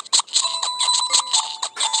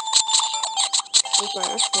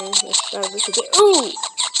 Ooh!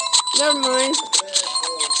 Never mind.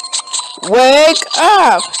 Wake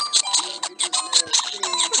up!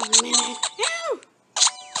 Oh, man.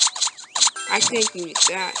 I think you need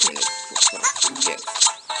that kind of yes.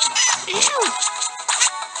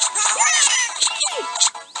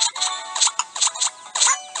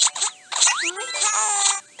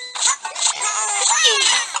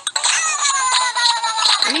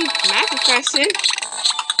 I need mass affection.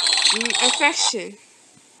 Affection.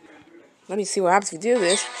 Let me see what happens if we do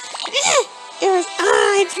this. It was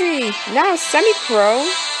I3. Now it's semi-pro.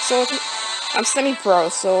 So I'm semi-pro,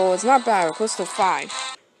 so it's not bad. We're close to 5.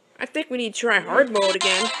 I think we need to try hard mode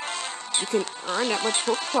again. You can earn that much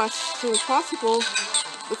Pokepuff as soon as possible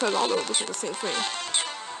because all those look like the same thing.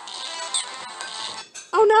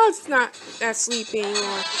 Oh no, it's not that sleepy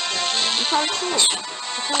anymore. You probably should.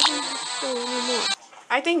 Anymore.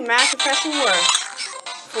 I think mass affection works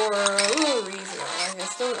for a little reason. Like I'm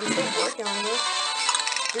still working on it.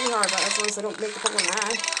 Pretty hard, but as long as I don't make the Pokemon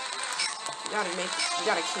mad. You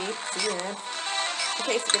gotta keep doing it in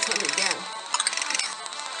case it gets hungry again.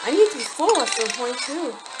 I need to be full at some point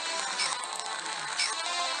too.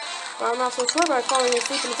 But I'm not so sure about falling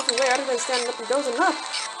asleep in a different way other than standing up and dozing up.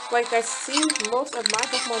 Like I see most of my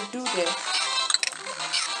Pokemon do this.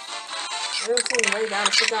 I don't see them lay down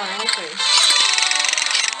and sit down or anything.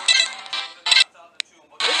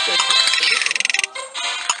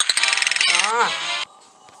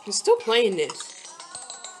 I'm still playing this.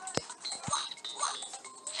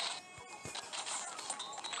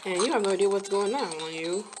 And you have no idea what's going on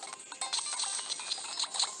you.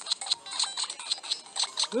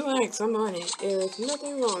 Relax, I'm on it. There's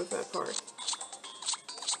nothing wrong with that part.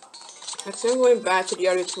 Actually, I'm going back to the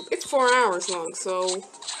other two. It's 4 hours long, so...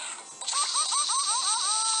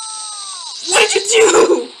 What did you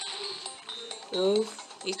do? Oh,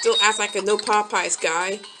 he still acts like a no Popeyes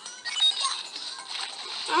guy.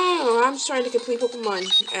 Oh, I'm just trying to complete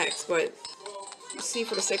Pokemon X, but you see,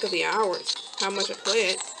 for the sake of the hours, how much I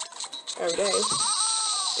play it every day,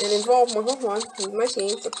 and involve more Pokemon with my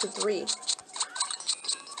teams up to 3.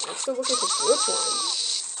 I'm still looking for good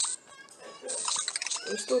ones.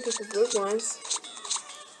 I'm still looking for good ones.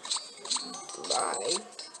 Bye.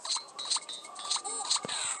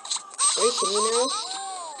 Wait, can you now?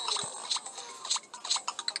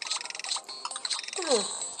 Oh.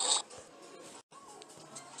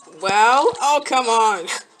 Well, oh come on.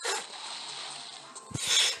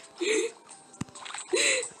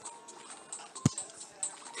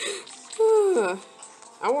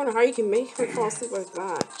 I wonder how you can make her fall asleep like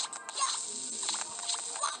that.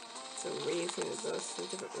 Some reason it does a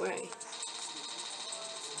different way.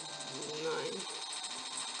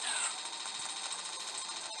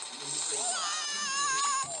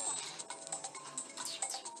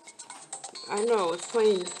 9. I know, it's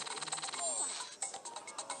plain.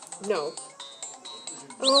 No.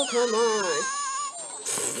 Oh, come on.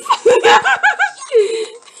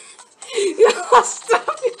 No,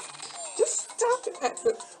 stop it. Just stop it.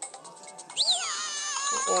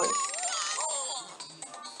 One.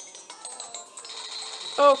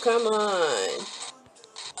 Oh, come on.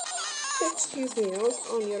 Excuse me, I was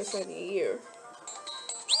on the other side of the ear.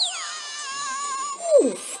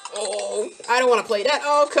 Oof. Oh, I don't want to play that.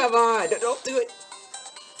 Oh, come on. Don't do it.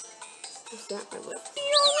 What's that? My lip.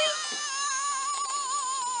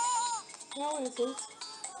 No, it isn't.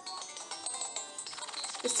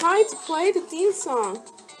 It's time to play the theme song.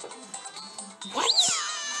 What?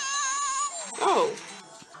 Oh.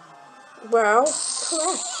 Well,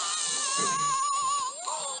 correct.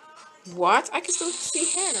 What? I can still see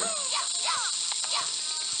hair.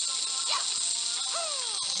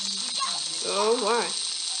 So what?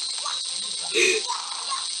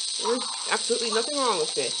 There's absolutely nothing wrong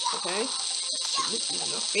with it, okay? Absolutely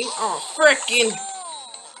nothing. Oh, frickin'!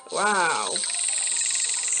 Wow.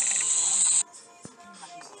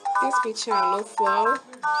 This channel, no flow.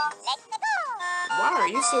 Why are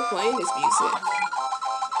you still playing this music?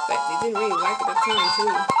 Like, they didn't really like it at the time,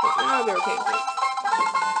 too. But now they're okay with it.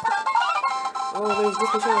 Oh, there's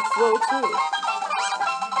Disney Channel flow, too.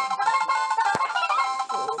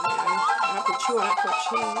 Oh, man. I have to chew on that for a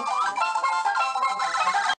change.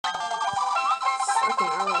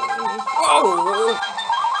 Second hour away. Oh!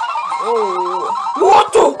 Oh! What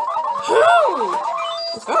the hell?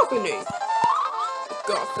 What's happening?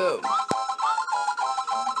 Gotham.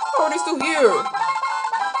 How are they still here?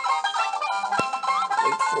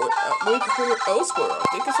 Wait for it elsewhere. I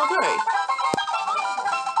think it's okay.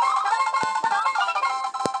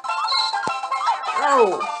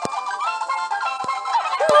 Ow!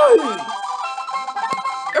 Hey!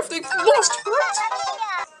 Everything's lost, right?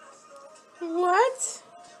 What?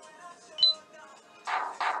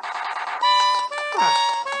 Ah.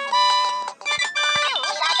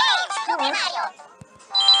 What?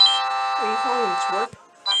 What are you calling him, twerp?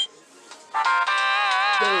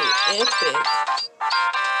 Dude, epic.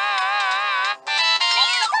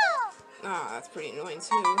 Ah, that's pretty annoying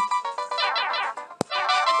too.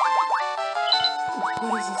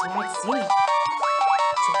 What is this magazine?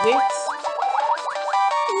 Twix?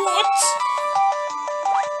 What?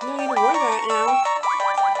 No need to worry about it now.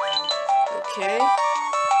 Okay.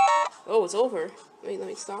 Oh, it's over. Wait, let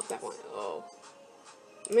me stop that one. Oh.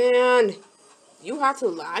 Man, you have to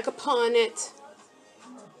lag upon it.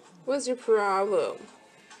 What's your problem?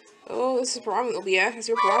 Oh, this is a problem, OBS. That's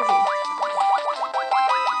your problem.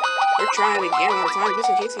 We're trying it again all the time, just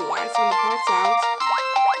in case he lights on the parts out.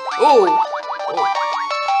 Oh! Oh.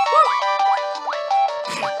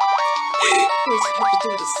 Let's have to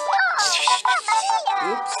do this.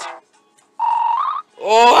 Oops.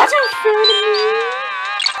 Oh, that's unfair to me!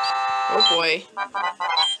 Oh boy.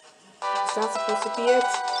 Is that supposed to be it?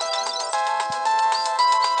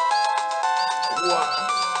 Wow.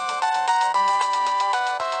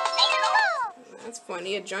 That's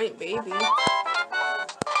funny, a giant baby.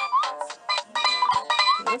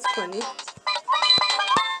 That's funny.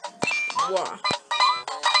 Wow.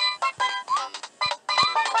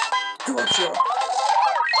 Gotcha.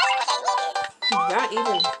 Is that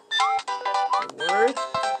even worth?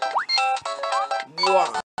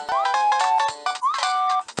 Wow.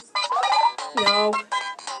 No.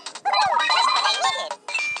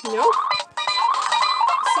 Nope.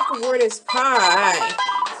 Secret word is pie.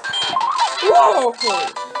 Whoa!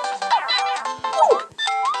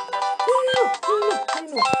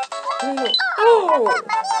 No. Oh!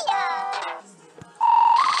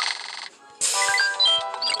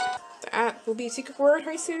 That will be a secret word?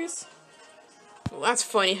 Are you serious? Well, that's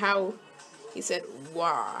funny how he said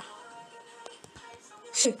wah.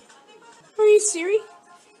 Are you serious?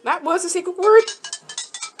 That was a secret word?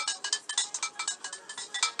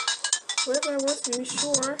 Whatever I was to be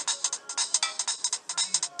sure.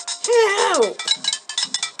 Help!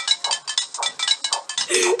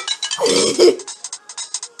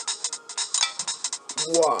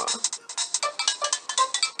 Wah.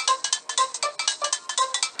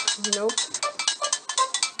 Nope.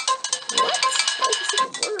 What? That was a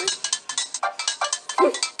secret word.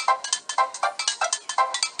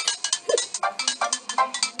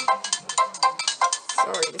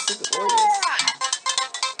 Sorry, the secret word is.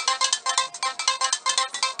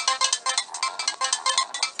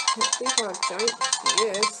 I think how giant he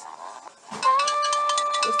is.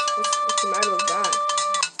 What's the matter with that?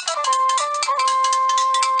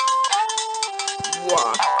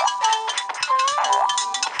 Wah.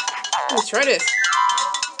 Let's try this.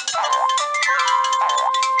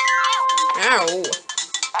 Ow.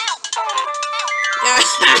 That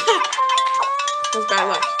was bad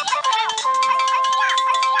luck.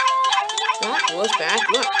 That was bad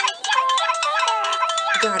luck.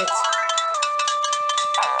 Got it.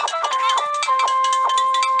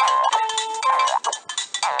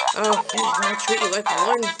 Oh, I'll treat you like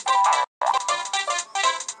one.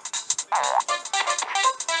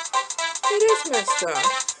 It is messed up.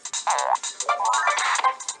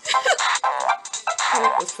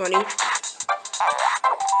 That was funny.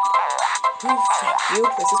 Oh, thank you.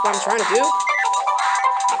 This is what I'm trying to do.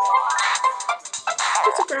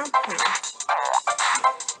 What's the ground pound?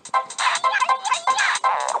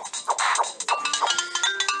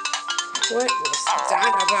 What was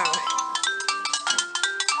that about?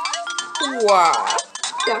 Wow.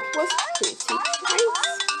 That was pretty nice.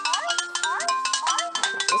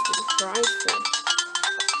 That was pretty prizeful.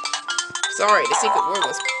 Sorry, the secret word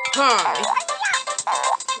was pie.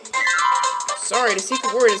 Sorry, the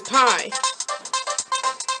secret word is pie.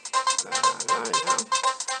 No.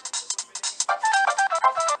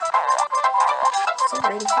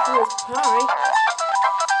 Sorry, the secret word is pie.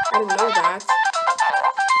 I didn't know that.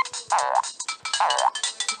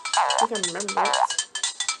 I think I remember it.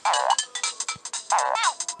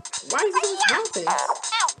 Why is this happening?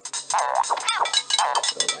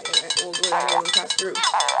 Alright, we'll go ahead and pass through.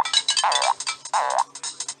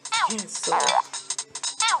 Yeah, so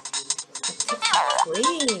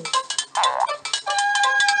clean.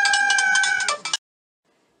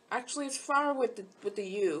 Actually, it's flower with the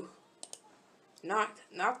U, not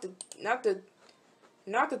the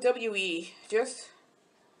WE.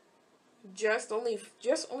 Just only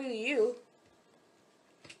the U.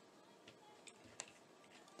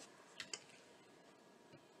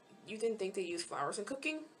 You didn't think they use flowers in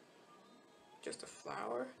cooking? Just a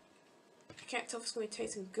flower. I can't tell if it's gonna be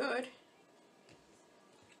tasting good.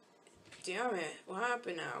 Damn it! What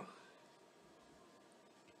happened now?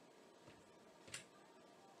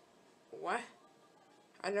 What?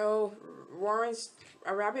 I know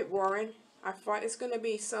a rabbit Warren. I thought it's gonna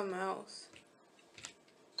be something else.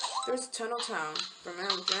 There's Tunnel Town from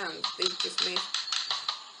Animal Jam. They just make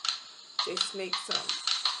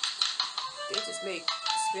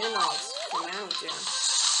spin-offs from Animal Jam.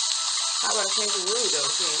 How about a kangaroo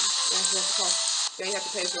though? Then you have to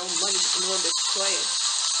pay your own money in order to play it.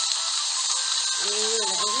 I mean, you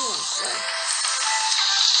want to play.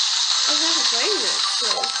 I haven't played it, so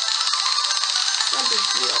it's not a big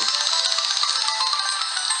deal.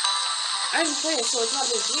 I haven't played it, so it's not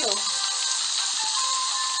a big deal.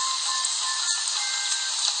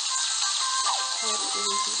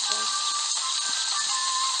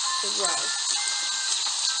 Right.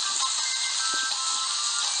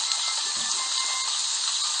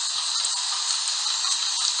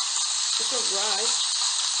 It's a ride.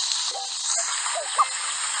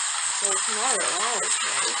 So tomorrow,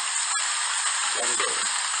 okay. One day.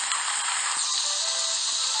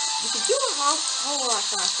 You can do a whole lot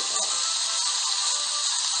faster.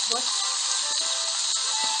 What?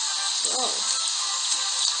 Whoa.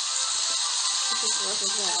 This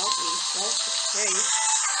wasn't gonna help me, so okay.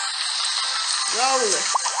 Roll.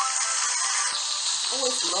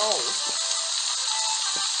 Always roll.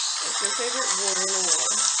 That's your favorite word in the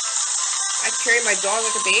world. I carry my dog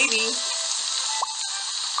like a baby.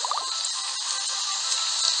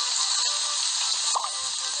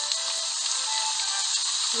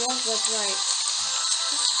 Yes, that's right.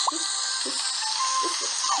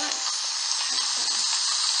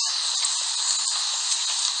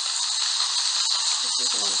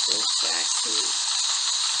 go back to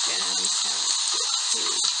downtown to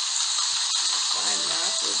find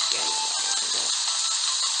out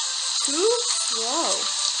too slow.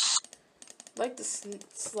 Like the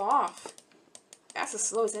sloth. That's the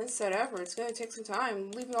slowest insect ever. It's gonna take some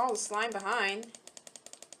time, leaving all the slime behind.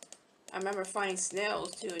 I remember finding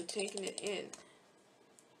snails too and taking it in.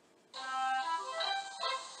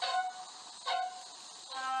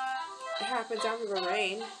 It happens after the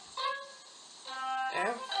rain.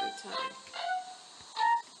 Every time.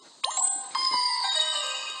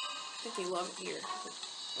 I think they love it here.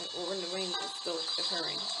 Or when the rain is still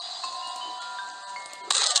occurring.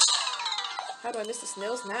 How do I miss the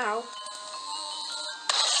snails now?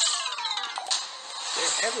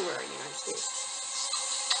 They're everywhere in the United States.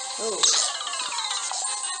 Oh.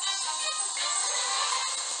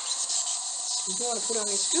 You don't want to put on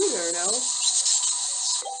your scooter, though.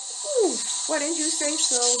 Ooh, why didn't you say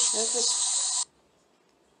so?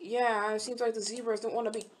 Yeah, it seems like the zebras don't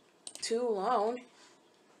want to be too alone.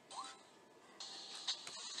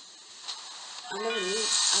 I never knew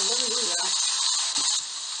that.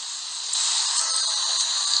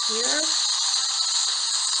 Here?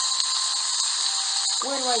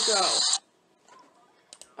 Where do I go?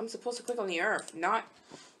 I'm supposed to click on the earth, not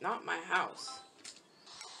my house.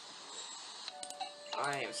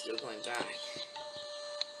 I am still going back.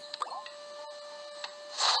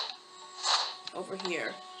 Over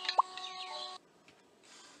here.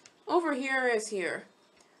 Over here is here.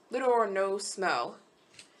 Little or no smell.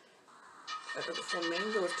 Like the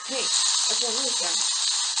flamingo is pink. I can't lose that.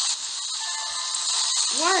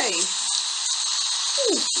 Why?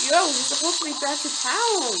 Ooh, yo, you're supposed to be back to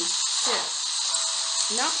town. Shit.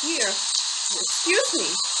 Not here. Excuse me.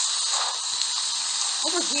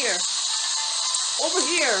 Over here. Over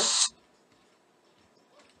here.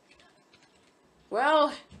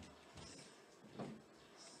 Well,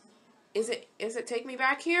 is it take me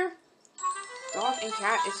back here? Dog and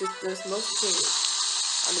cat is just the most domesticated.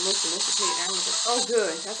 Are the most domesticated animals. Oh,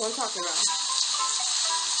 good. That's what I'm talking about.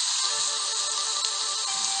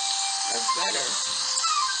 That's better.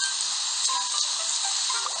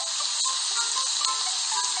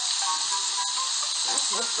 That's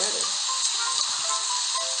much better.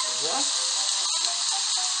 What?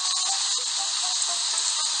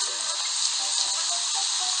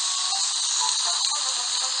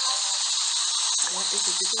 What is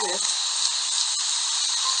it to this?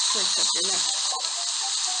 Press up your neck.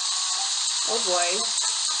 Oh boy.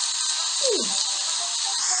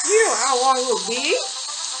 You know how long it will be?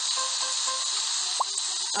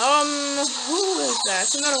 Who is that?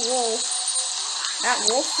 It's another wolf. That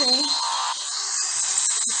wolf thing.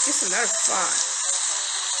 It's just another fox.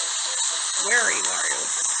 Where are you, Mario?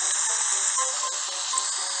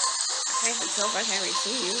 I can't tell if I can't really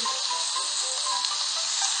see you.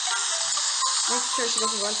 Make sure she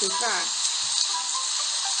doesn't run too fast.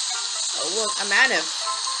 Oh look, a manif.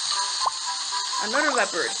 Another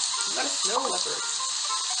leopard. Not a snow leopard.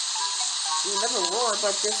 You never roar,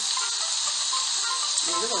 but just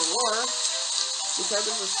you never roar because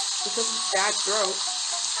of bad throat.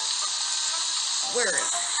 Where is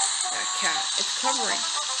that cat? It's covering.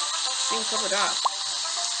 It's being covered up.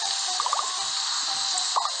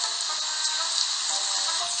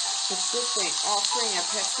 It's good thing. Offering a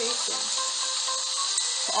pet station.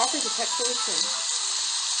 Offering a pet station.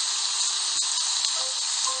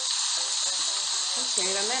 Okay,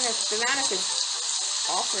 the manif is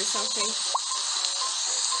offering something.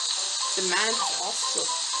 The manif is also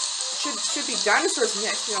should be dinosaurs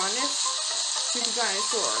next, to be honest. Should be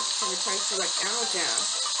dinosaur. So we're trying to like animal down.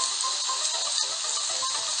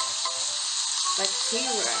 Like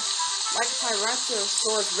T-Rex. Like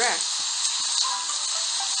Tyrannosaurus Rex.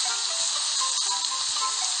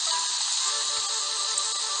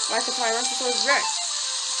 Like a Tyrannosaurus Rex.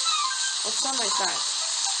 Or something like that.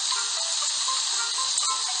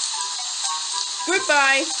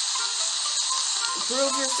 Goodbye!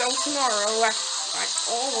 Prove yourself tomorrow, like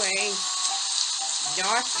always.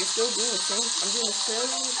 Not, you're still doing the same. I'm doing the same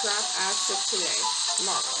crap as today.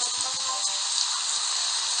 Tomorrow.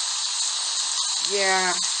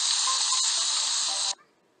 Yeah.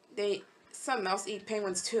 Some else eat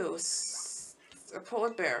penguins too. A polar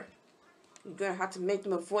bear. You're gonna have to make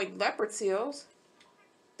them avoid leopard seals.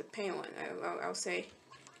 The penguin, I'll say.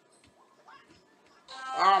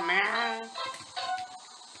 Oh man.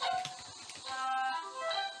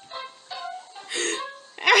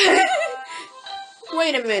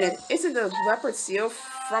 Wait a minute. Isn't the leopard seal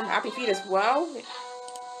from Happy Feet as well?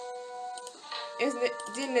 Isn't it?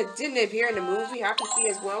 Didn't it appear in the movie Happy Feet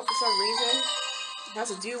as well for some reason? It has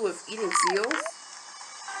to do with eating seals.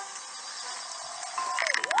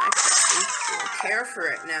 care for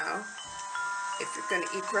it now. If you're gonna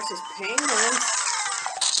eat precious penguins,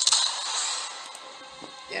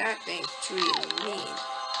 that thing's treating me.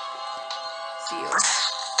 Seal.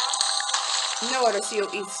 No other seal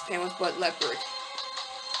eats penguins but leopard.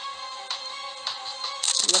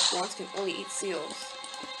 Leopards can only eat seals.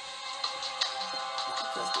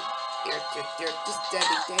 Because they're just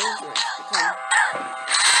deadly dangerous. Because,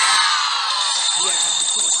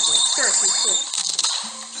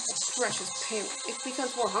 a precious penguin. It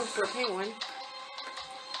becomes more hungry for a penguin.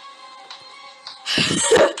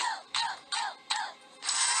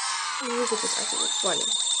 Music is actually funny.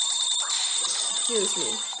 Excuse me.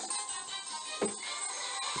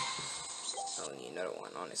 I'll need another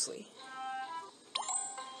one, honestly.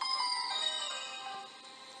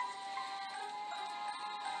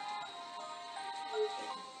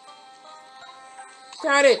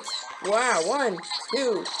 Got it! Wow, 1,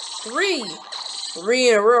 2, 3! 3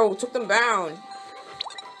 in a row. Took them down.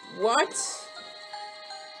 What?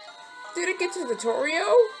 Did it get to the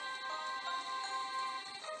tutorial?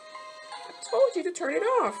 I told you to turn it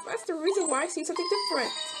off. That's the reason why I see something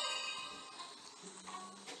different.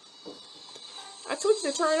 I told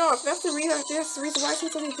you to turn it off. That's the reason why I see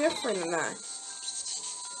something different than that.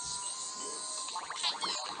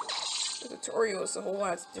 The tutorial is a whole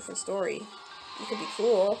lot different story. You can be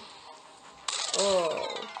cool. Oh.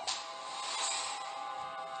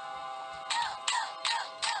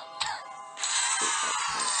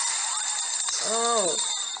 Oh,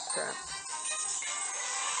 crap.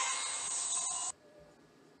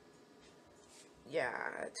 Yeah,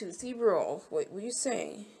 Tootsie Roll. Wait, what are you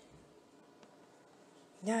saying?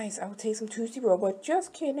 Nice, I will take some Tootsie Roll, but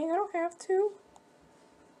just kidding, I don't have to.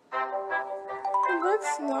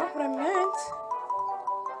 That's not what I meant.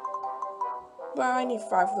 But I need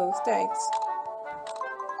 5 of those things.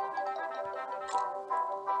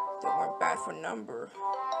 They weren't bad for number.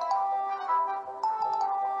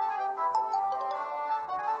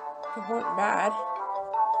 They weren't bad.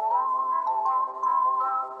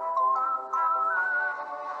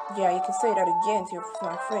 Yeah, you can say that again to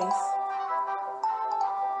my face.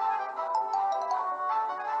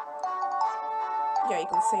 Yeah, you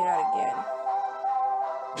can say that again.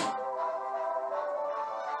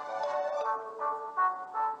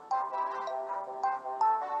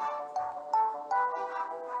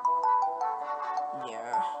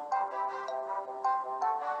 Yeah.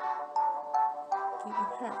 You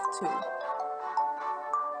have to.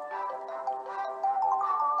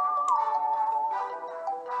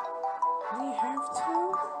 Do you have to?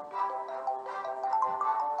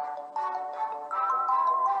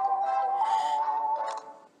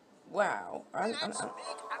 Wow. What's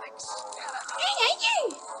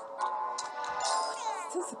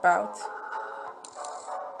this about?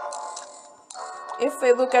 If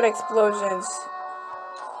they look at explosions.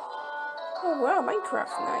 Oh wow,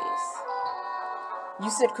 Minecraft, nice. You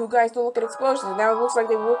said cool guys don't look at explosions. Now it looks like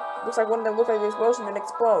one of them look like the explosion and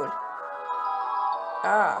explode.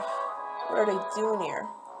 Ah, what are they doing here?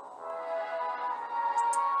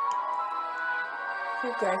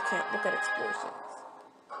 Cool guys can't look at explosions.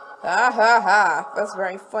 Ha ha ha! That's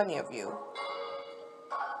very funny of you.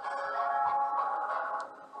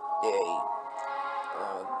 They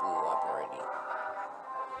blew up already.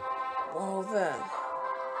 Well then.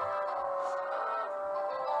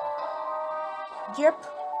 Yep.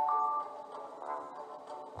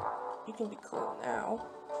 You can be cool now.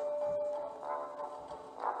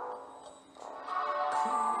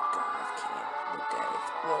 Cool guys can't look at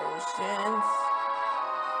explosions.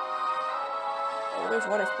 Oh, there's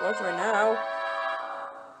one explosion right now.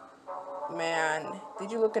 Man,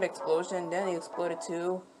 did you look at explosion? Then he exploded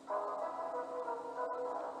too.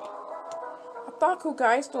 I thought cool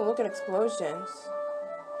guys don't look at explosions.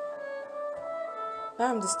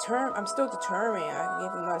 I'm still determined. I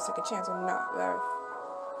gave him another second chance. I'm not.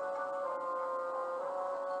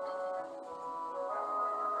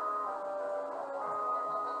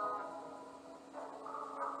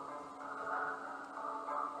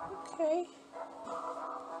 Okay.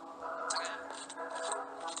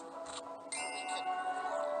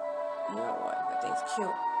 You know what? That thing's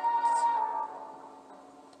cute.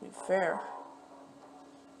 To be fair.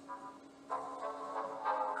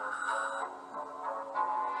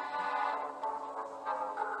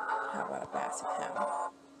 How about a basset hound?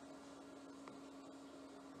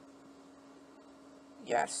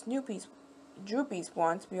 Yeah, Droopy's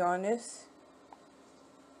one, to be honest.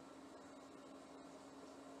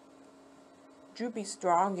 Droopy's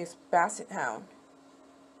strongest basset hound.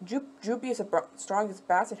 Droopy is the strongest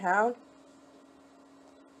basset hound.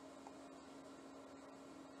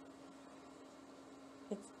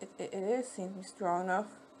 It is seems to be strong enough.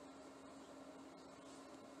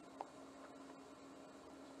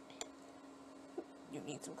 You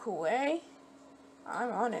need some Kool-Aid?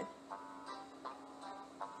 I'm on it.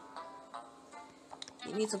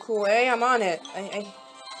 You need some Kool-Aid? I'm on it. I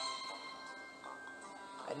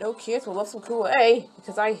know kids will love some Kool-Aid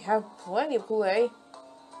because I have plenty of Kool-Aid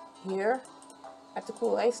here at the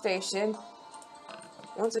Kool-Aid station.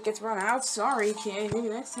 Once it gets run out, sorry kid, maybe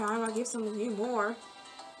next time I'll give some of you more.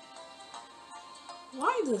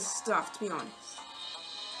 Why this stuff, to be honest?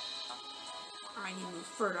 I need to move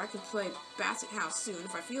further. I can play Basset House soon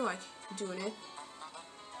if I feel like doing it.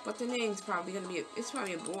 But the name's probably gonna be it's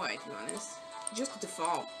probably a boy, to be honest. Just the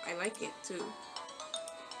default. I like it too.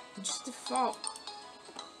 Just default.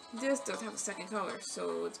 This does have a second color,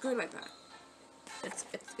 so it's good like that.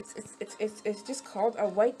 It's just called a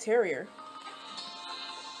white terrier.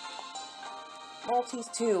 Maltese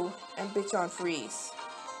 2 and Bichon Frise.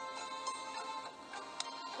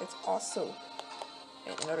 It's also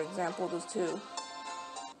another example of those two.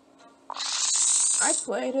 I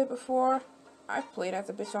played it before. I played as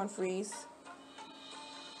a Bichon Frise.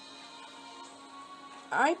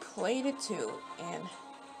 I played it too, and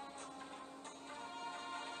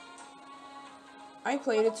but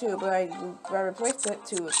I replaced it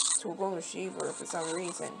to a golden retriever for some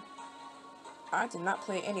reason. I did not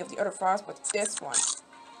play any of the other files, but this one.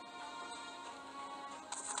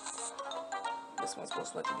 This one's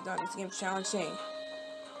supposed to be done. This game's challenging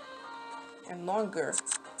and longer.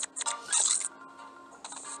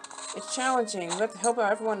 It's challenging. You have to help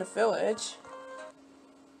out everyone in the village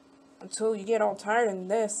until you get all tired in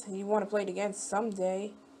this and you want to play it again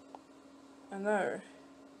someday. Another.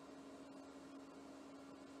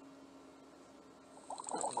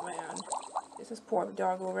 Oh man, this is poor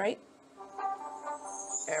doggo, right?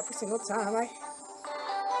 Every single time I land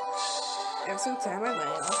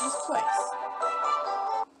on this place.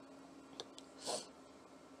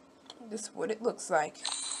 This is what it looks like.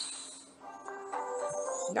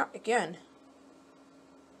 Not again.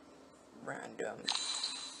 Random.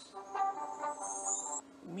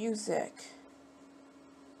 Music.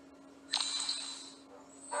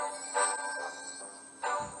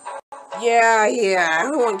 Yeah,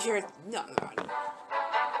 no one cares. No.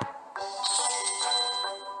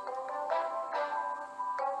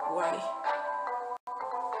 Why?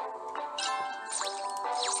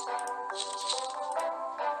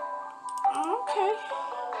 Okay.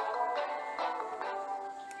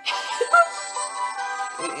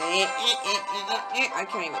 I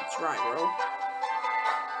can't even try, bro.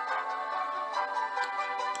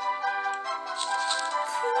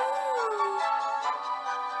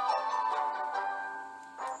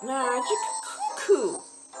 Magic Cuckoo.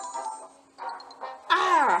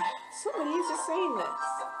 Ah, somebody is just saying this.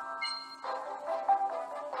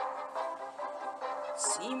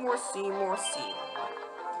 Seymour.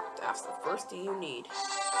 That's the first thing you need.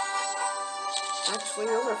 Actually,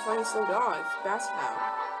 those are funny slow dogs. Basset Hound.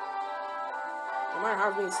 No matter how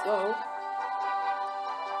it's being slow,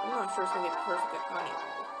 I'm not sure it's gonna get perfect at hunting.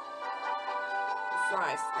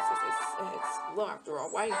 Besides, it's slow after all.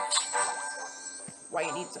 Why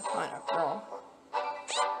you need to hunt after all?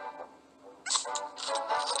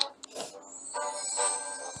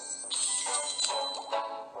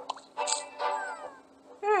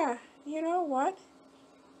 Yeah, you know what?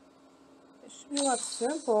 It should be a lot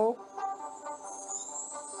simple.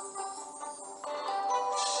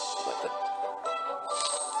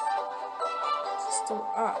 Still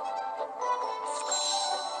up.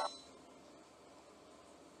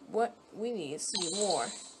 What we need is Seymour.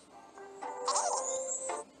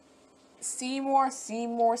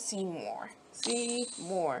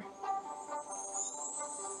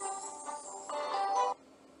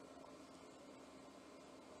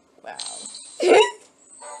 Wow.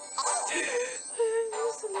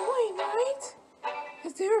 That's annoying, right?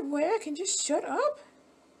 Is there a way I can just shut up?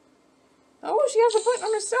 Oh, she has a button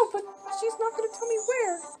on herself, but she's not going to tell me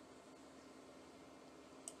where.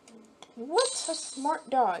 What a smart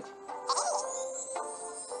dog.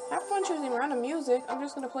 Have fun choosing random music. I'm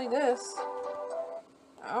just going to play this.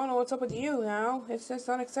 I don't know what's up with you now. It's just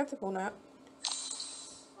unacceptable now.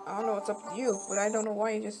 I don't know what's up with you, but I don't know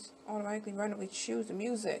why you just automatically randomly choose the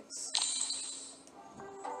music.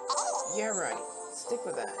 Yeah, right. Stick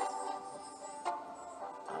with that.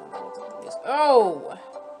 I don't know what's up with the music. Oh!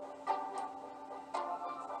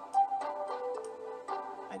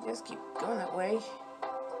 I just keep going that way.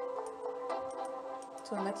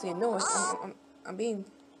 Until the next thing you know, I'm being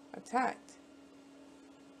attacked.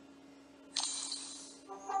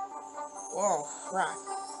 Whoa, crap.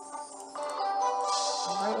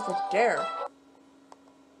 I'm right over there.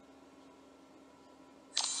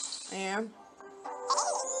 I am.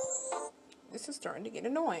 This is starting to get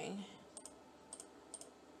annoying.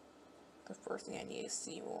 The first thing I need is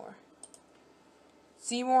Seymour.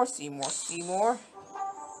 Seymour, Seymour, Seymour.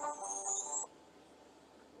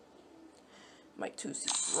 My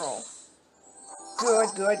 2C roll.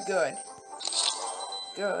 Good, good, good.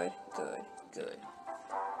 Good, good, good.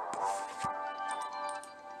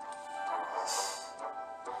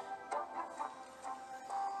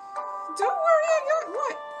 Don't worry, I got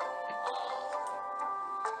what?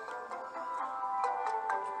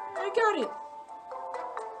 I got it.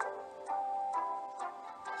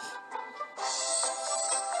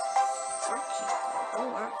 Oh,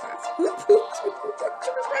 wow, that's poop, poop,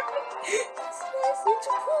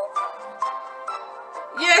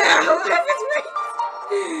 yeah, that is right.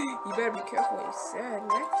 You better be careful what you said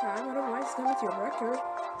next time, otherwise it's coming to your record.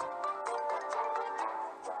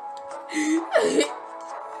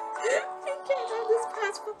 I can't have this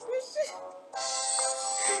pass for pushing.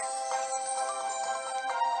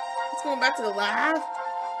 It's going back to the lab.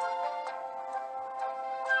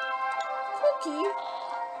 Cookie.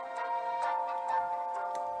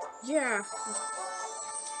 Yeah.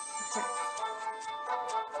 Okay.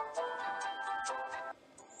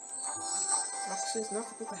 Actually, it's not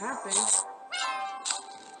supposed to happen.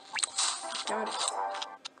 Got it.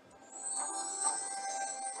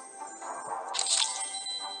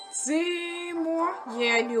 Seymour?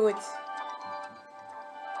 Yeah, I knew it.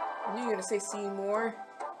 I knew you were gonna say Seymour.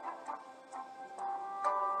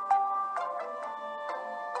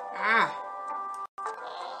 Ah.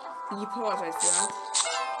 You apologize for that.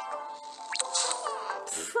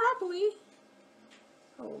 Probably.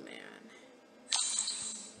 Oh man.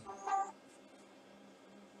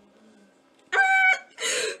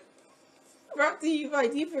 Brought to you by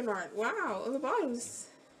Deeper Art. Wow, on the bottoms.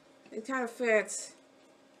 It kind of fits.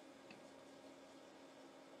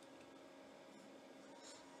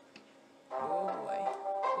 Oh boy.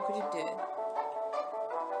 Look what you did.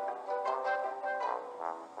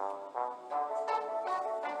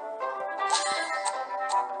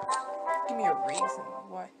 Give me a reason.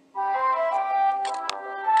 What?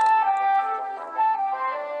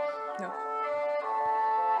 No.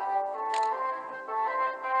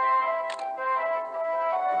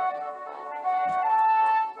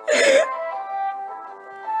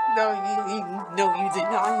 No, you did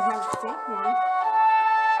not. You have a fake one.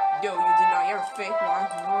 No, you did not. You have a fake one.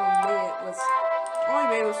 All you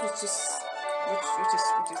made was just piece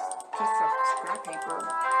of scrap paper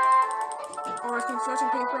or construction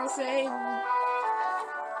paper. I'll say.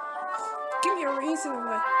 Give me a reason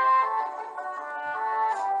why.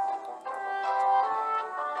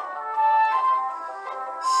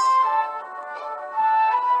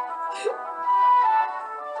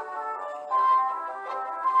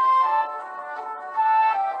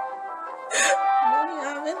 No, you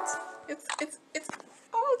haven't. It's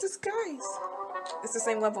all disguise. It's the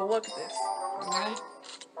same level. Look at this. Alright.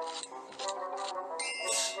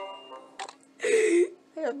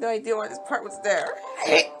 I have no idea why this part was there.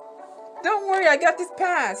 Don't worry, I got this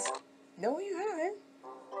pass. No, you haven't.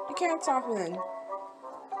 You can't tap on them.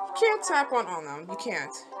 You can't tap on them. You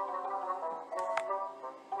can't.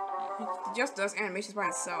 It just does animations by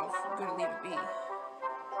itself. I'm gonna leave it be.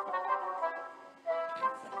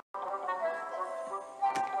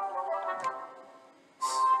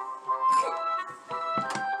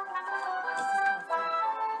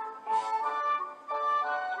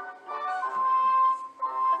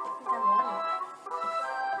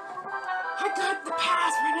 I got the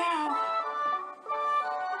pass for now.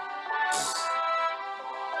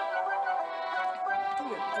 Give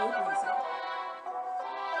me a good reason.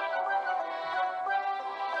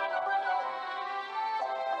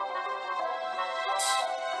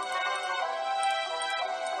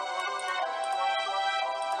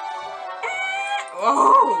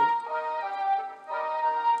 Oh!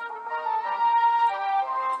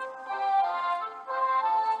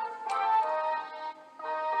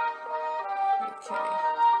 Okay.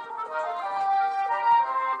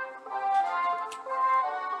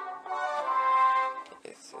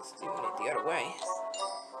 It's just doing it the other way.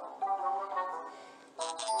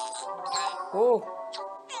 Oh.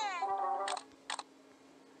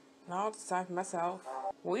 Now it's time for myself.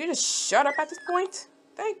 Will you just shut up at this point?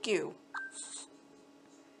 Thank you.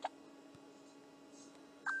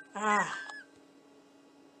 Ah.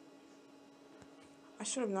 I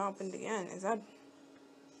should have not opened again. Is that...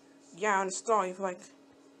 Yeah, I install you for like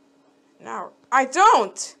an hour. I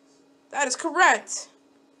don't! That is correct.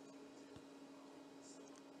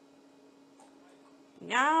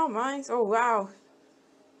 Now mine's... Oh, wow.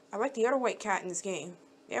 I like the other white cat in this game.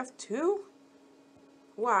 They have two?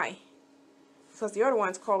 Why? Because the other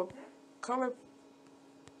one's called color.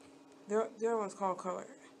 The other one's called color.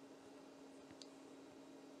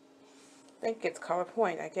 I think it's Color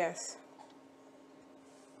Point, I guess.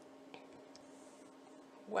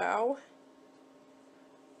 Well,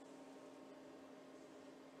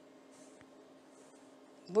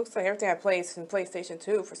 looks like everything I played is in PlayStation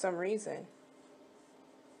 2 for some reason,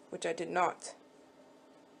 which I did not.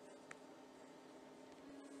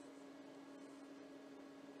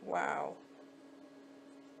 Wow.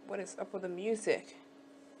 What is up with the music?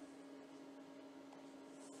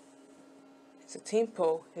 It's a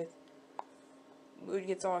tempo. Mood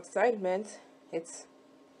gets all excitement. It's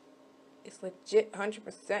legit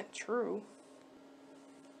 100% true.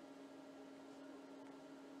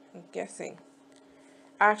 I'm guessing.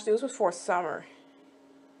 Actually, this was for summer.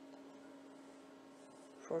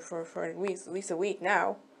 For at least a week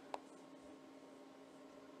now.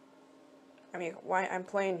 I mean, why I'm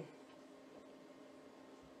playing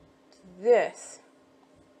this.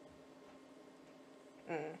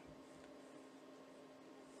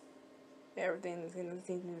 Everything doesn't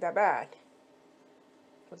seem to be that bad.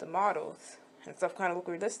 With the models and stuff kind of look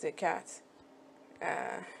realistic, cats.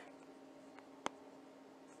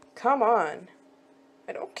 Come on.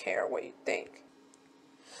 I don't care what you think.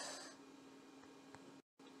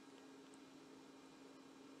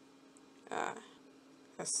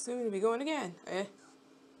 That's soon to be going again.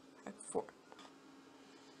 Four.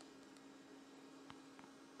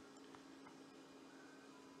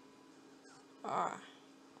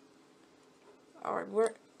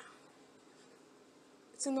 Alright,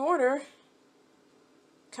 it's in order.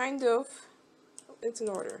 Kind of. It's in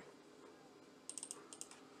order.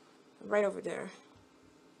 Right over there.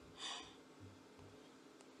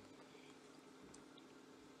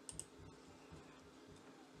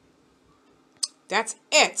 That's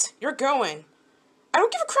it! You're going! I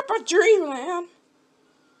don't give a crap about Dreamland!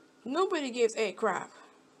 Nobody gives a crap.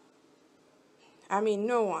 I mean,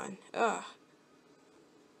 no one. Ugh.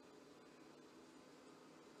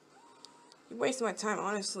 You're wasting my time,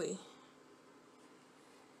 honestly.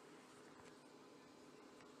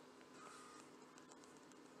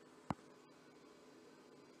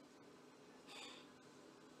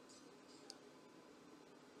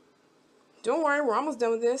 Don't worry, we're almost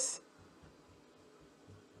done with this.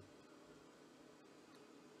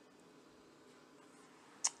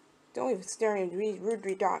 Don't even stare at these rude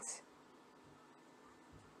 3 dots.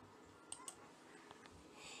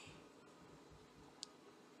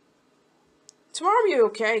 Tomorrow will be an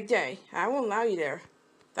okay day. I won't allow you there.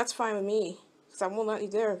 That's fine with me, because I won't let you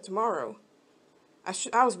there tomorrow.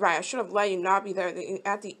 I was right. I should have let you not be there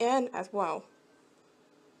at the end as well.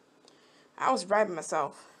 I was right by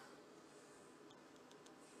myself.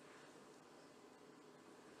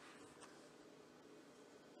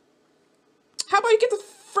 How about you get the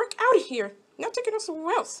frick out of here? Now taking us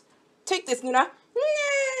somewhere else. Take this, Nuna.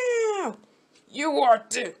 No! You are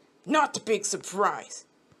not the big surprise.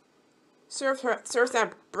 Serves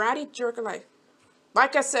that bratty jerk alive.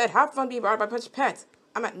 Like I said, have fun being bothered by a bunch of pets.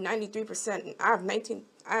 I'm at 93% and I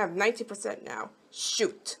have 90% now.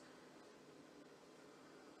 Shoot.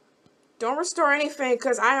 Don't restore anything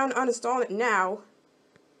because I uninstall it now.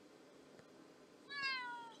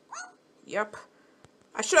 Yep.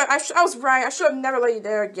 I was right. I should have never let you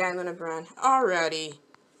there again, Luna Brown. Alrighty.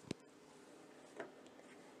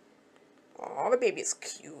 Aw, the baby is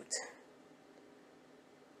cute.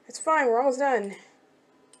 It's fine, we're almost done.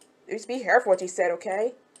 Just be careful what you said,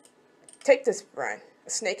 okay? Take this, Brent. A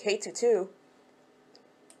snake hates you too.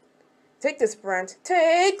 Take this, Brent.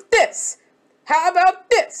 Take this! How about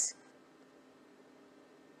this?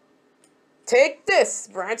 Take this,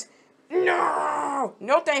 Brent. No!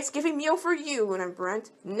 No Thanksgiving meal for you, Luna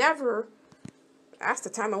Brent. Never. That's the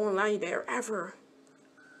time I won't allow you there, ever.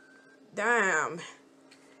 Damn.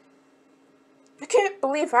 I can't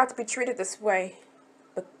believe I have to be treated this way.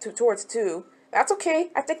 But towards 2. That's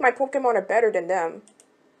okay. I think my Pokemon are better than them.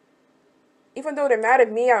 Even though they're mad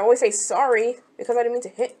at me, I always say sorry because I didn't mean to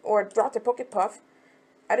hit or drop the Pokepuff.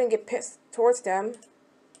 I didn't get pissed towards them.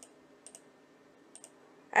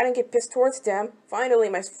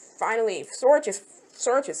 Finally, Surge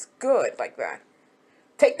is good like that.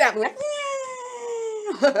 Take that,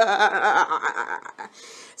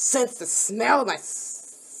 Sense the smell, my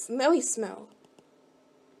smelly smell.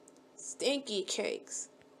 Stinky cakes.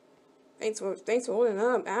 Thanks for holding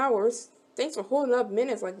up hours. Thanks for holding up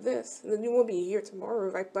minutes like this. And then you won't be here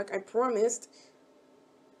tomorrow, like I promised.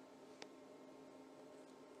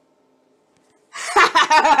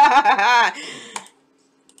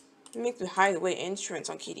 Make the hideaway entrance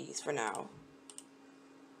on kitties for now.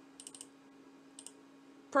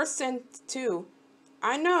 person too.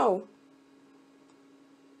 I know.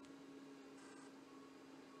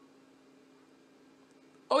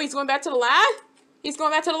 Oh, he's going back to the lab? He's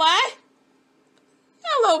going back to the lab?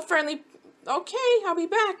 Hello, friendly. Okay, I'll be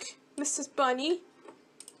back, Mrs. Bunny.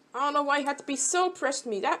 I don't know why you have to be so pressed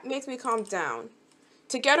with me. That makes me calm down.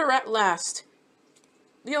 Together at last.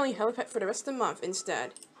 The only helipad for the rest of the month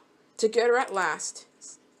instead. Together at last.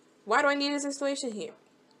 Why do I need this installation here?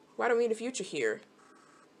 Why do we need a future here?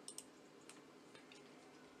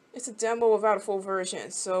 It's a demo without a full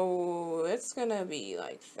version, so it's gonna be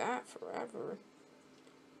like that forever.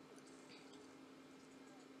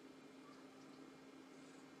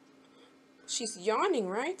 She's yawning,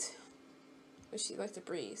 right? Or she likes to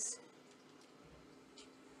breathe.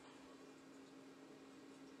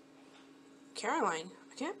 Caroline,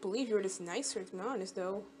 I can't believe you were this nice, to be honest,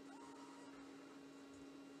 though.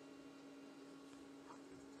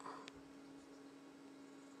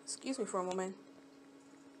 Excuse me for a moment.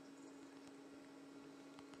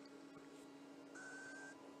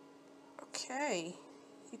 Okay,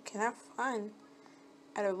 you can have fun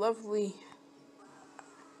at a lovely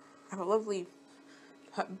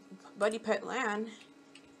Buddy Pet Land.